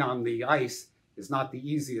 running on the ice is not the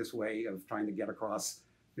easiest way of trying to get across,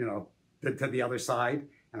 you know, to the other side.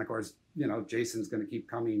 And of course, you know, Jason's going to keep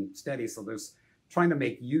coming steady. So there's trying to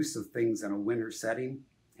make use of things in a winter setting,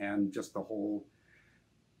 and just the whole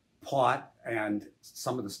plot and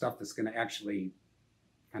some of the stuff that's going to actually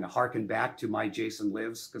kind of harken back to my Jason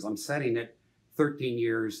Lives, because I'm setting it 13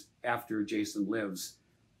 years after Jason Lives.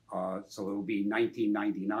 So it'll be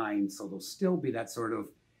 1999. So there'll still be that sort of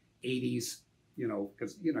 80s, you know,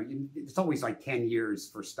 because, you know, it's always like 10 years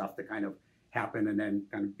for stuff to kind of happen, and then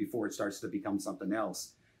kind of before it starts to become something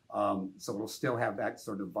else. So it'll still have that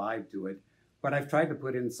sort of vibe to it. But I've tried to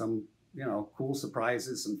put in some, you know, cool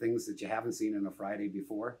surprises, some things that you haven't seen in a Friday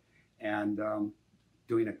before, and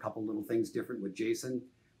doing a couple little things different with Jason,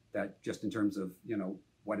 that just in terms of, you know,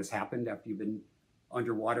 what has happened after you've been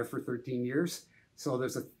underwater for 13 years. So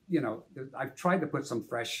there's a, you know, I've tried to put some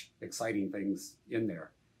fresh, exciting things in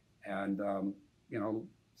there. And, you know,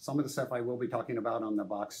 some of the stuff I will be talking about on the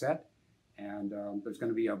box set. And there's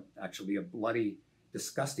going to be actually a bloody,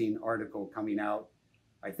 disgusting article coming out,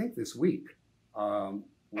 I think this week,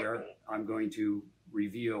 where I'm going to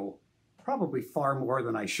reveal probably far more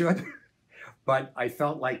than I should. But I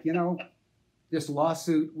felt like, you know, this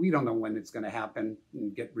lawsuit, we don't know when it's going to happen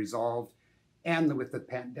and get resolved. And with the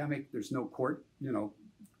pandemic, there's no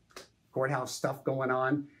courthouse stuff going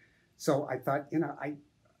on. So I thought, you know,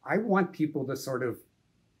 I want people to sort of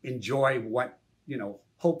enjoy what, you know,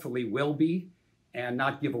 hopefully will be, and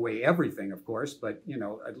not give away everything, of course, but, you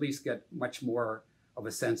know, at least get much more of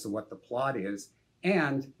a sense of what the plot is.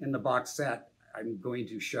 And in the box set, I'm going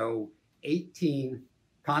to show 18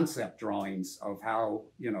 concept drawings of how,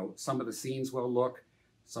 you know, some of the scenes will look,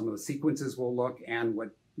 some of the sequences will look, and what,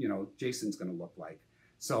 you know, Jason's going to look like.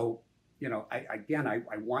 So, you know, I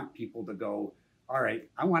want people to go, all right,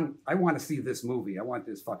 I want to see this movie. I want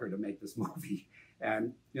this fucker to make this movie.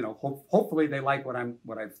 And, you know, hopefully they like what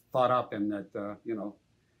I've thought up, and that, you know,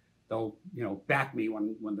 they'll, you know, back me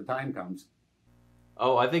when the time comes.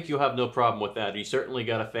 Oh, I think you'll have no problem with that. You certainly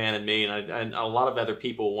got a fan in me, and a lot of other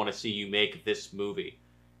people want to see you make this movie.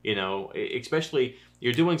 You know, especially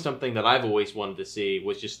you're doing something that I've always wanted to see,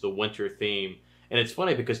 was just the winter theme. And it's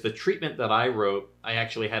funny because the treatment that I wrote, I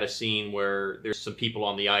actually had a scene where there's some people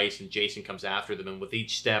on the ice and Jason comes after them, and with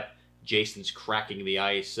each step, Jason's cracking the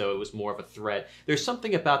ice, so it was more of a threat. There's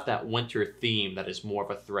something about that winter theme that is more of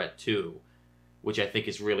a threat too, which I think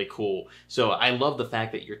is really cool. So I love the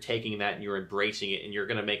fact that you're taking that and you're embracing it, and you're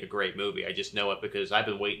going to make a great movie. I just know it because I've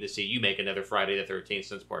been waiting to see you make another Friday the 13th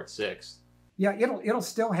since part 6. Yeah, it'll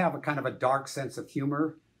still have a kind of a dark sense of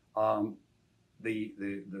humor.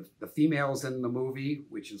 The females in the movie,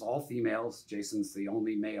 which is all females, Jason's the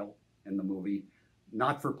only male in the movie,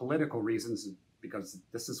 not for political reasons, because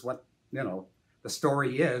this is what, you know, the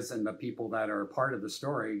story is, and the people that are part of the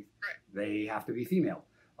story, they have to be female.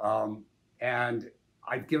 And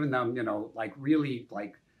I've given them, you know, like really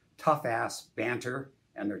like tough ass banter,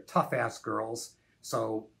 and they're tough ass girls.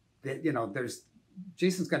 So that, you know,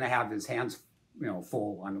 Jason's going to have his hands, you know,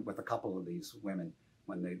 full with a couple of these women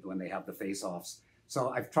when they have the face-offs. So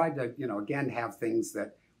I've tried to, you know, again, have things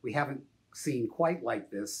that we haven't seen quite like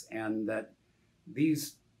this, and that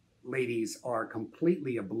these ladies are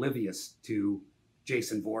completely oblivious to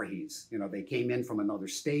Jason Voorhees. You know, they came in from another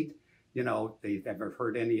state. You know, they've never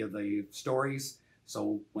heard any of the stories.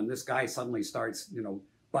 So when this guy suddenly starts, you know,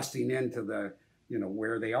 busting into the, you know,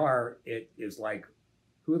 where they are, it is like,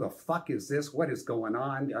 who the fuck is this? What is going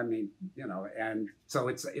on? I mean, you know, and so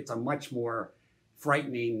it's a much more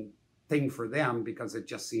frightening thing for them, because it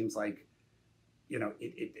just seems like, you know,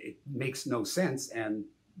 it makes no sense. And,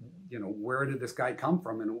 you know, where did this guy come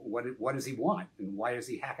from, and what does he want, and why is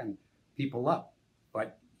he hacking people up?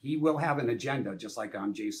 But he will have an agenda, just like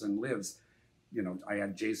on Jason Lives. I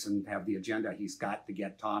had Jason have the agenda. He's got to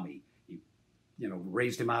get Tommy. He,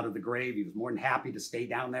 raised him out of the grave. He was more than happy to stay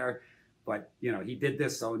down there, but he did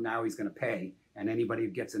this, so now he's going to pay. And anybody who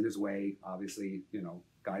gets in his way, obviously,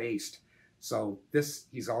 got aced. So this,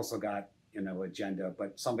 he's also got agenda,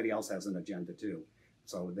 but somebody else has an agenda too.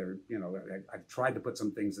 So there, I've tried to put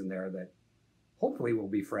some things in there that hopefully will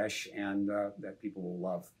be fresh and that people will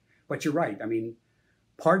love. But you're right. I mean,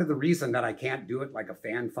 part of the reason that I can't do it like a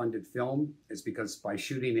fan-funded film is because by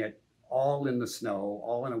shooting it all in the snow,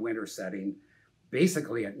 all in a winter setting,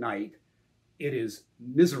 basically at night, it is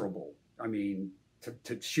miserable. I mean,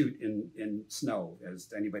 to shoot in snow,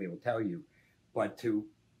 as anybody will tell you, but to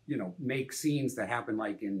make scenes that happen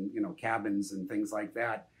like in cabins and things like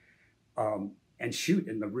that, and shoot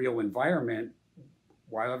in the real environment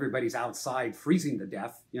while everybody's outside freezing to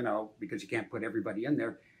death, because you can't put everybody in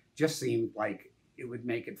there, just seemed like it would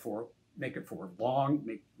make it for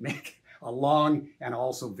a long and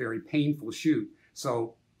also very painful shoot.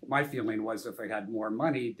 So my feeling was, if I had more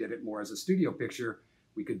money, did it more as a studio picture,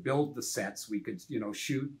 we could build the sets, we could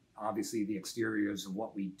shoot obviously the exteriors of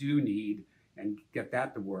what we do need and get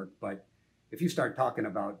that to work. But if you start talking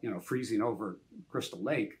about freezing over Crystal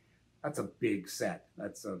Lake, that's a big set.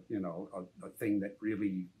 That's a thing that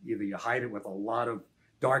really, either you hide it with a lot of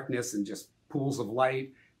darkness and just pools of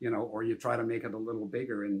light, or you try to make it a little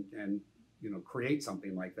bigger and create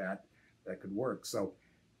something like that could work. So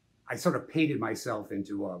I sort of painted myself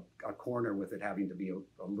into a corner with it having to be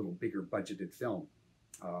a little bigger budgeted film.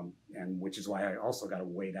 And which is why I also got to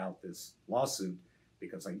wait out this lawsuit,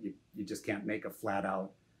 because you just can't make a flat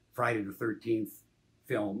out Friday the 13th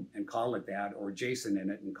film and call it that, or Jason in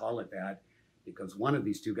it and call it that, because one of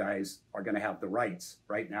these two guys are going to have the rights.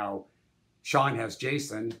 Right now, Sean has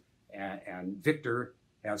Jason and Victor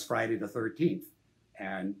has Friday the 13th.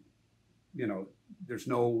 And, there's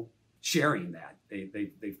no sharing that.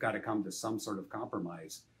 They've got to come to some sort of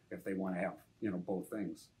compromise if they want to have, both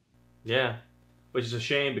things. Yeah, which is a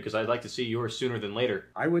shame, because I'd like to see yours sooner than later.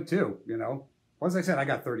 I would too, Well, as I said, I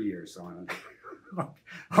got 30 years on it.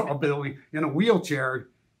 I'll be in a wheelchair,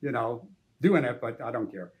 doing it, but I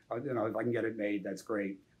don't care. If I can get it made, that's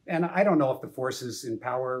great. And I don't know if the forces in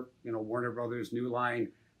power, Warner Brothers, New Line,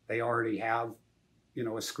 they already have,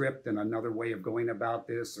 a script and another way of going about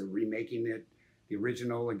this, or remaking it the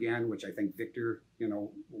original again, which I think Victor,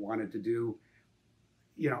 wanted to do.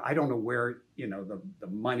 I don't know where, the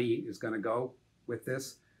money is going to go with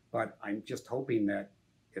this, but I'm just hoping that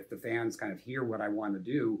if the fans kind of hear what I want to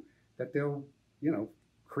do, that they'll,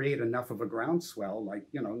 create enough of a groundswell, like,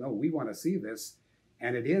 no, we want to see this.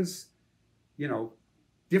 And it is,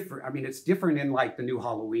 different. I mean, it's different in like the new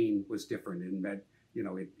Halloween was different in that,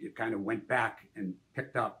 it kind of went back and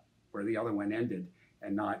picked up where the other one ended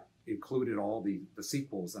and not included all the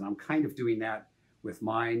sequels. And I'm kind of doing that with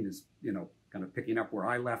mine, is, kind of picking up where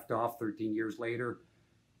I left off 13 years later.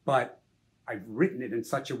 But I've written it in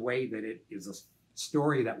such a way that it is a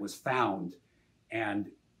story that was found, and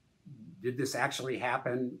did this actually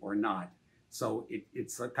happen or not? So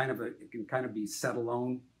it's a kind of it can kind of be set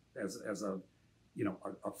alone as a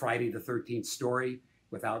Friday the 13th story,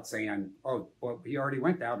 without saying, oh, well, he already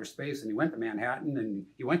went to outer space and he went to Manhattan and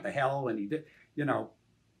he went to hell and he did,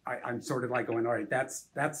 I'm sort of like going, all right, that's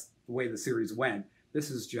the way the series went.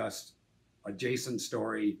 This is just a Jason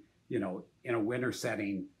story, in a winter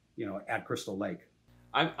setting, at Crystal Lake.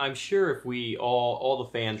 I'm sure if we all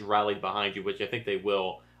the fans rallied behind you, which I think they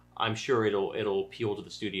will, I'm sure it'll appeal to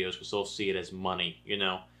the studios, because they'll see it as money,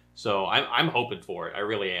 So I'm hoping for it. I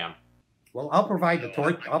really am. Well, I'll provide the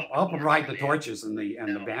torch. I'll provide the torches and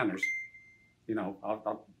the banners.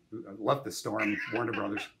 I'd love to storm Warner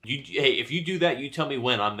Brothers. Hey, if you do that, you tell me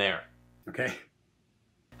when. I'm there. Okay.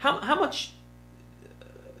 How much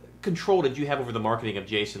control did you have over the marketing of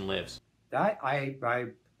Jason Lives? I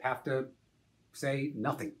have to say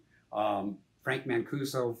nothing. Frank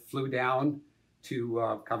Mancuso flew down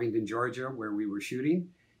to Covington, Georgia, where we were shooting,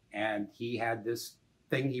 and he had this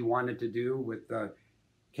thing he wanted to do with the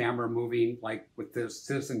camera moving, like with the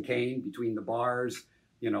Citizen Kane between the bars,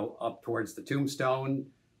 up towards the tombstone,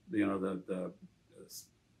 the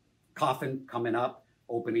coffin coming up,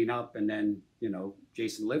 opening up, and then,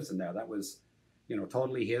 Jason Lives in there. That was,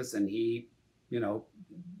 totally his, and he,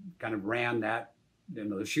 kind of ran that,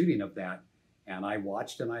 the shooting of that, and I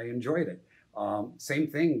watched and I enjoyed it. Same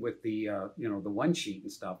thing with the, the one sheet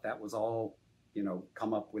and stuff. That was all,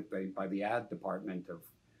 come up with by the ad department of,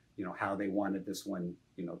 how they wanted this one,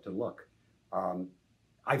 to look.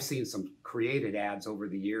 I've seen some created ads over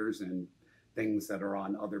the years and things that are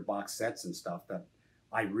on other box sets and stuff that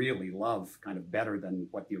I really love, kind of better than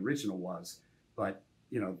what the original was. But,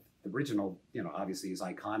 the original, obviously is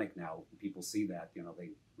iconic now. People see that,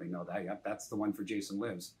 they know that, yep, that's the one for Jason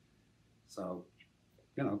Lives. So,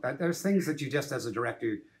 there's things that you just, as a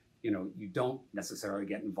director, you don't necessarily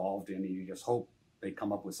get involved in, and you just hope they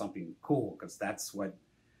come up with something cool, because that's what,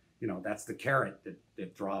 that's the carrot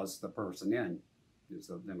that draws the person in,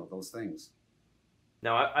 is those things.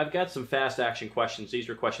 Now, I've got some fast action questions. These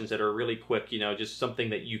are questions that are really quick, just something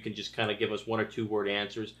that you can just kind of give us 1 or 2 word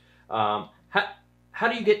answers. How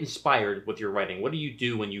do you get inspired with your writing? What do you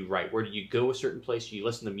do when you write? Where do you go a certain place? Do you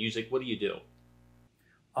listen to music? What do you do?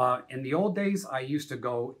 In the old days, I used to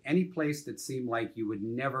go any place that seemed like you would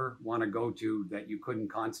never want to go to, that you couldn't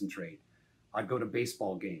concentrate. I'd go to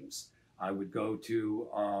baseball games. I would go to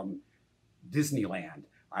Disneyland.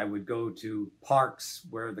 I would go to parks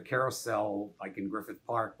where the carousel, like in Griffith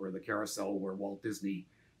Park, where the carousel where Walt Disney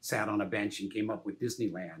sat on a bench and came up with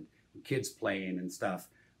Disneyland, kids playing and stuff.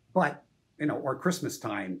 But, or Christmas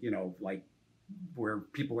time, like where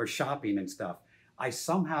people are shopping and stuff. I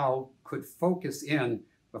somehow could focus in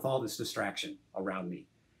with all this distraction around me.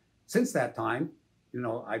 Since that time,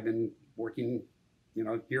 I've been working,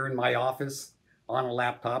 here in my office on a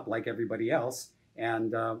laptop like everybody else.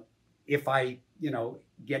 And if I,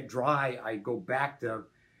 get dry, I go back to,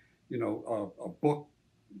 a book,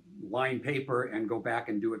 lined paper, and go back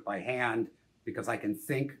and do it by hand, because I can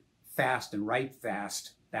think fast and write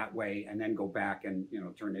fast that way, and then go back and,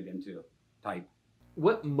 turn it into type.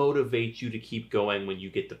 What motivates you to keep going when you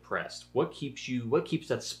get depressed? What keeps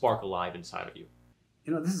that spark alive inside of you?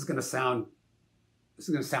 This is going to sound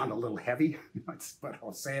a little heavy, but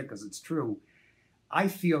I'll say it because it's true. I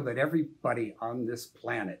feel that everybody on this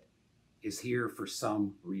planet is here for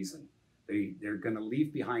some reason. They're going to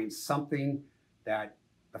leave behind something that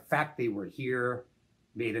the fact they were here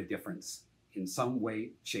made a difference in some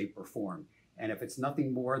way, shape, or form. And if it's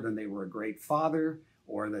nothing more than they were a great father,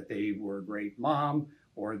 or that they were a great mom,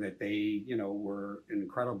 or that they, were an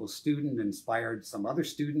incredible student, inspired some other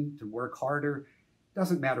student to work harder,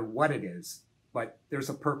 doesn't matter what it is, but there's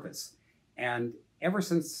a purpose. And ever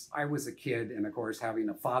since I was a kid, and of course having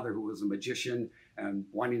a father who was a magician and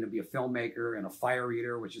wanting to be a filmmaker and a fire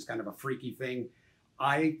eater, which is kind of a freaky thing,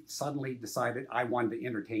 I suddenly decided I wanted to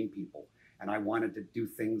entertain people. And I wanted to do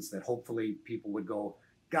things that hopefully people would go,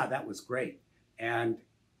 God, that was great. And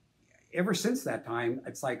ever since that time,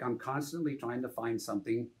 it's like I'm constantly trying to find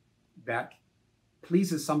something that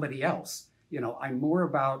pleases somebody else. I'm more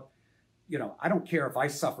about, I don't care if I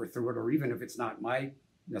suffer through it, or even if it's not my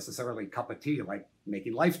necessarily cup of tea, like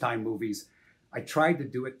making Lifetime movies. I tried to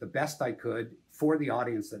do it the best I could for the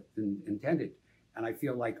audience that intended. And I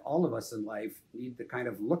feel like all of us in life need to kind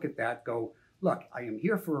of look at that, go, look, I am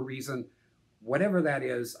here for a reason. Whatever that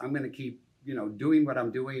is, I'm going to keep, doing what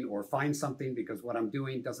I'm doing, or find something, because what I'm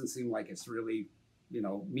doing doesn't seem like it's really,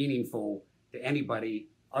 meaningful to anybody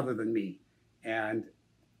other than me. And,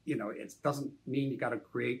 it doesn't mean you got to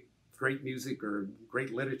create great music or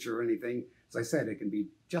great literature or anything. As I said, it can be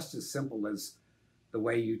just as simple as the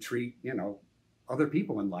way you treat, other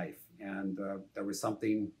people in life. And there was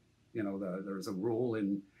something, there was a rule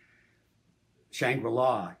in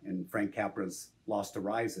Shangri-La in Frank Capra's Lost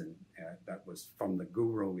Horizon that was from the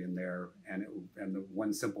guru in there. And the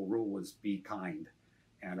one simple rule was be kind.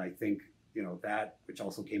 And I think, that, which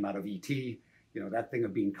also came out of E.T., that thing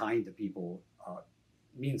of being kind to people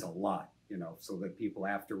means a lot, so that people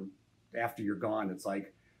after you're gone, it's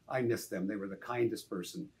like, I miss them. They were the kindest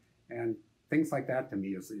person. And things like that to me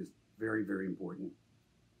is very, very important.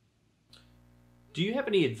 Do you have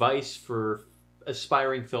any advice for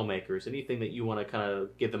aspiring filmmakers? Anything that you want to kind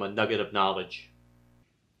of give them a nugget of knowledge?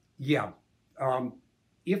 Yeah.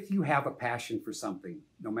 If you have a passion for something,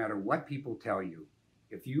 no matter what people tell you,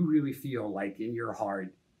 if you really feel like in your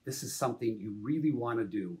heart, this is something you really want to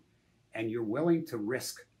do, and you're willing to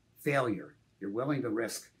risk failure, you're willing to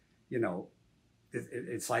risk,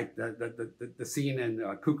 it's like the scene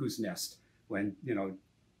in Cuckoo's Nest when,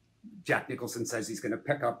 Jack Nicholson says he's going to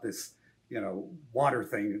pick up this, water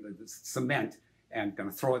thing, this cement, and going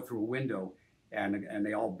to throw it through a window, and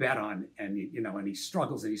they all bet on, and and he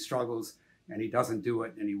struggles and he doesn't do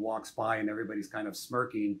it, and he walks by and everybody's kind of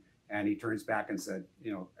smirking, and he turns back and said,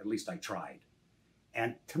 at least I tried.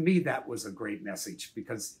 And to me, that was a great message,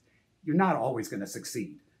 because you're not always going to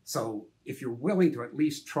succeed. So if you're willing to at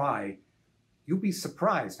least try, you'll be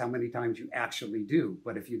surprised how many times you actually do.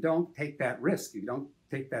 But if you don't take that risk, you don't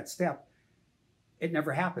take that step, it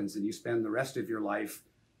never happens. And you spend the rest of your life,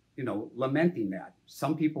 lamenting that.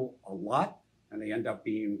 Some people a lot, and they end up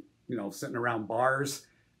being, sitting around bars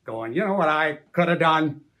going, what I could have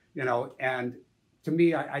done, and to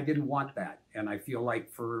me, I didn't want that. And I feel like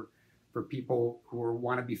for for people who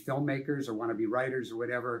want to be filmmakers or want to be writers or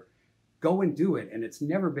whatever. Go and do it. And it's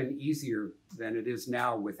never been easier than it is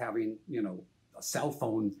now with having, you know, a cell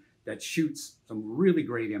phone that shoots some really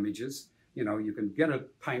great images. You know, you can get a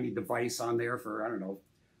tiny device on there for, I don't know,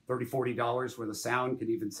 $30, $40 where the sound can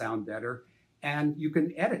even sound better. And you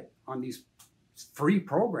can edit on these free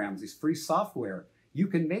programs, these free software. You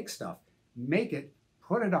can make stuff, make it,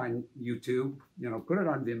 put it on YouTube, you know, put it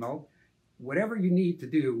on Vimeo, whatever you need to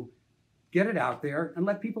do, get it out there and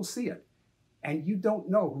let people see it. And you don't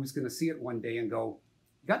know who's going to see it one day and go,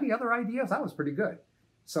 got any other ideas? That was pretty good.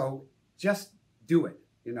 So just do it.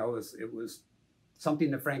 You know, it was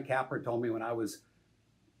something that Frank Capra told me when I was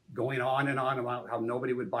going on and on about how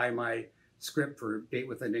nobody would buy my script for Date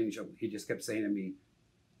with an Angel. He just kept saying to me,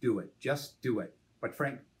 do it, just do it. But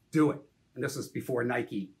Frank, do it. And this was before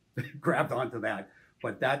Nike grabbed onto that.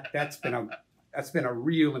 But that's been a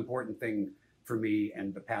real important thing for me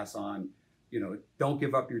and to pass on. You know, don't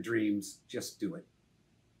give up your dreams, just do it.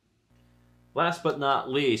 Last but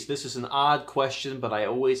not least, this is an odd question, but I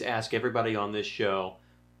always ask everybody on this show,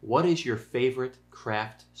 what is your favorite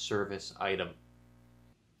craft service item?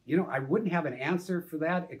 You know, I wouldn't have an answer for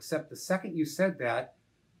that, except the second you said that,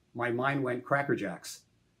 my mind went Cracker Jacks.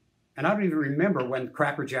 And I don't even remember when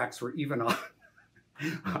Cracker Jacks were even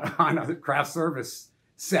on a craft service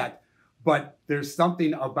set. But there's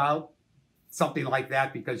something about something like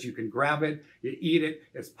that because you can grab it, you eat it,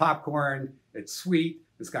 it's popcorn, it's sweet,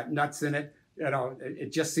 it's got nuts in it. You know,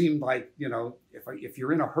 it just seemed like, you know, if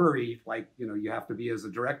you're in a hurry, like, you know, you have to be as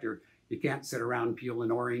a director, you can't sit around and peel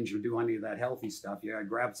an orange or do any of that healthy stuff. You gotta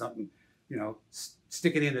grab something, you know,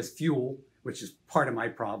 stick it in as fuel, which is part of my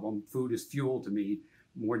problem. Food is fuel to me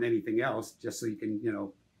more than anything else, just so you can, you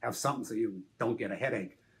know, have something so you don't get a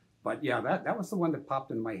headache. But yeah, that was the one that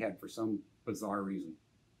popped in my head for some bizarre reason.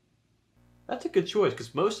 That's a good choice,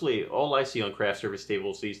 because mostly all I see on craft service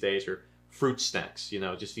tables these days are fruit snacks, you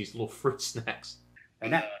know, just these little fruit snacks.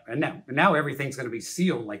 And now everything's going to be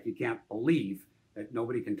sealed like you can't believe that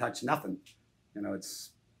nobody can touch nothing. You know,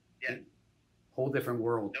 it's a whole different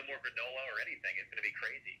world. No more granola or anything. It's going to be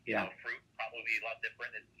crazy. You Yeah. know, fruit probably be a lot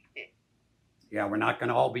different. Yeah, we're not going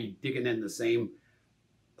to all be digging in the same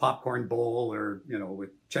popcorn bowl or, you know, with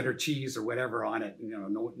cheddar cheese or whatever on it. You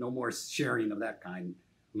know, no more sharing of that kind,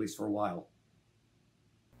 at least for a while.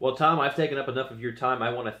 Well, Tom, I've taken up enough of your time.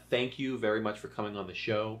 I want to thank you very much for coming on the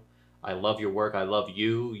show. I love your work. I love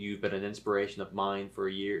you. You've been an inspiration of mine for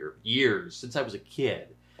years, since I was a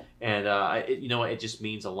kid. And, you know, it just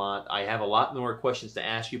means a lot. I have a lot more questions to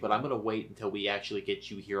ask you, but I'm going to wait until we actually get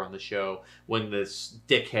you here on the show when this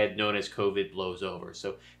dickhead known as COVID blows over.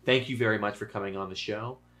 So thank you very much for coming on the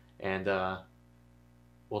show, and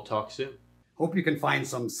we'll talk soon. Hope you can find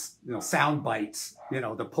some, you know, sound bites, you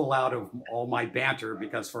know, to pull out of all my banter,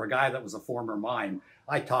 because for a guy that was a former mime,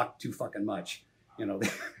 I talk too fucking much, you know.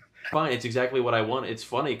 Fine, it's exactly what I want. It's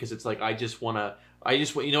funny because it's like I want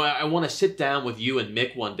to sit down with you and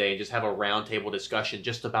Mick one day and just have a roundtable discussion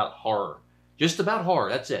just about horror. Just about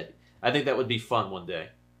horror, that's it. I think that would be fun one day.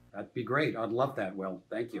 That'd be great. I'd love that, Will.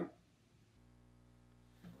 Thank you.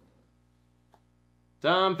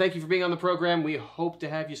 Tom, thank you for being on the program. We hope to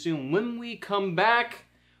have you soon. When we come back,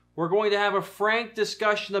 we're going to have a frank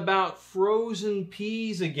discussion about frozen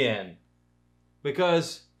peas again.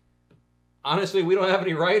 Because, honestly, we don't have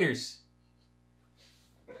any writers.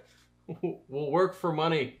 We'll work for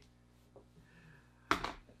money.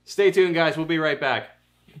 Stay tuned, guys. We'll be right back.